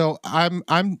 So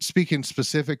I'm speaking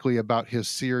specifically about his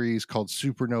series called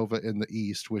Supernova in the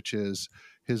East, which is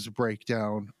his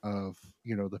breakdown of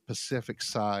the Pacific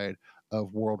side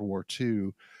of World War II.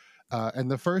 And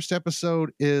the first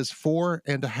episode is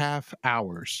 4.5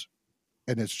 hours.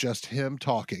 And it's just him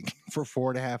talking for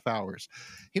 4.5 hours.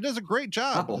 He does a great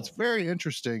job. Oh. It's very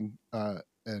interesting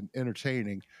and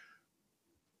entertaining,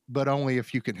 but only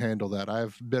if you can handle that.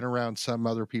 I've been around some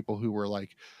other people who were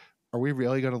like, are we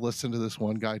really going to listen to this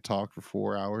one guy talk for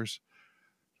 4 hours?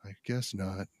 I guess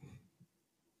not.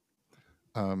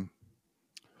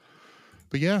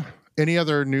 But yeah, any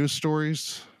other news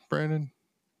stories, Brandon?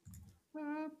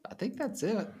 I think that's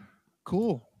it.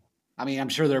 Cool. I mean, I'm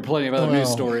sure there are plenty of other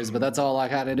news stories, but that's all I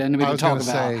had to talk about.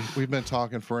 Say, we've been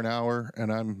talking for an hour,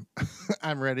 and I'm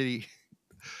ready.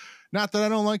 Not that I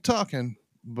don't like talking,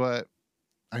 but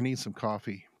I need some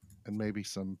coffee and maybe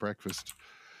some breakfast.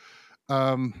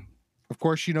 Of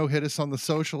course, hit us on the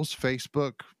socials,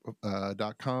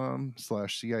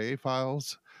 facebook.com/CIA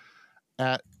Files,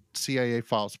 at CIA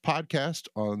Files Podcast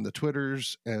on the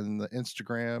Twitters and the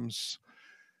Instagrams,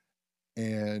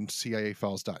 and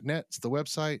CIAfiles.net. It's the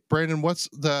website. Brandon, what's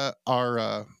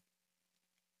our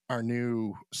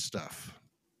new stuff?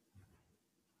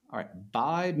 All right.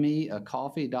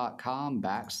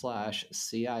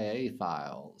 buymeacoffee.com/CIA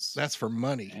Files. That's for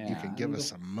money. And you can give us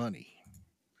some money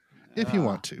if you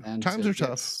want to. Times are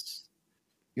tough.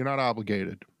 You're not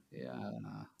obligated. Yeah.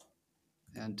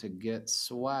 And to get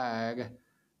swag, I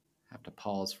have to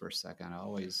pause for a second. I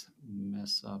always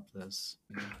mess up this.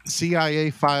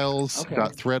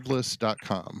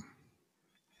 CIAfiles.threadless.com.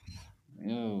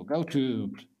 Oh, go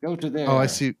to there. Oh, I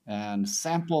see. And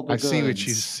sample the goods. I see what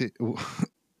you see.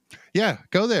 Yeah,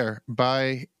 go there.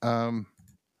 Buy.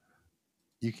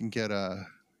 You can get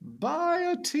buy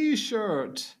a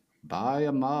T-shirt. Buy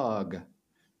a mug.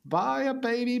 Buy a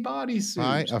baby bodysuit.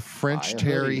 Buy a French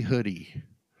Terry hoodie.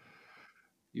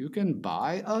 You can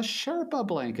buy a Sherpa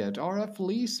blanket or a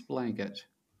fleece blanket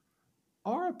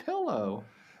or a pillow.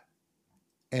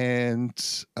 And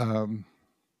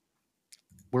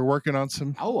we're working on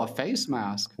some. Oh, a face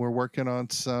mask. We're working on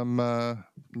some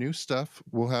new stuff.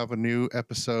 We'll have a new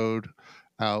episode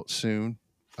out soon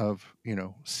of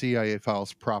CIA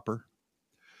Files proper.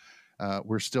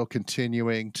 We're still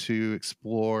continuing to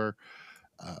explore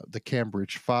the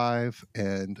Cambridge 5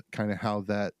 and kind of how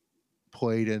that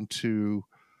played into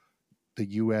the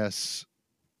U.S.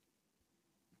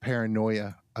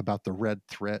 paranoia about the red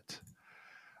threat.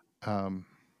 And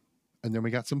then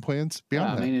we got some plans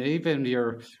beyond that. I mean, even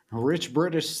your rich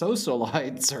British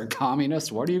socialites are communists.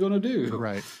 What are you going to do?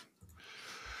 Right.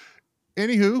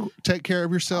 Anywho, take care of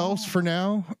yourselves for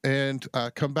now, and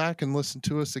come back and listen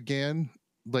to us again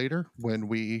later when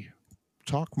we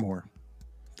talk more.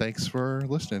 Thanks for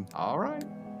listening. All right.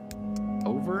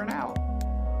 Over and out.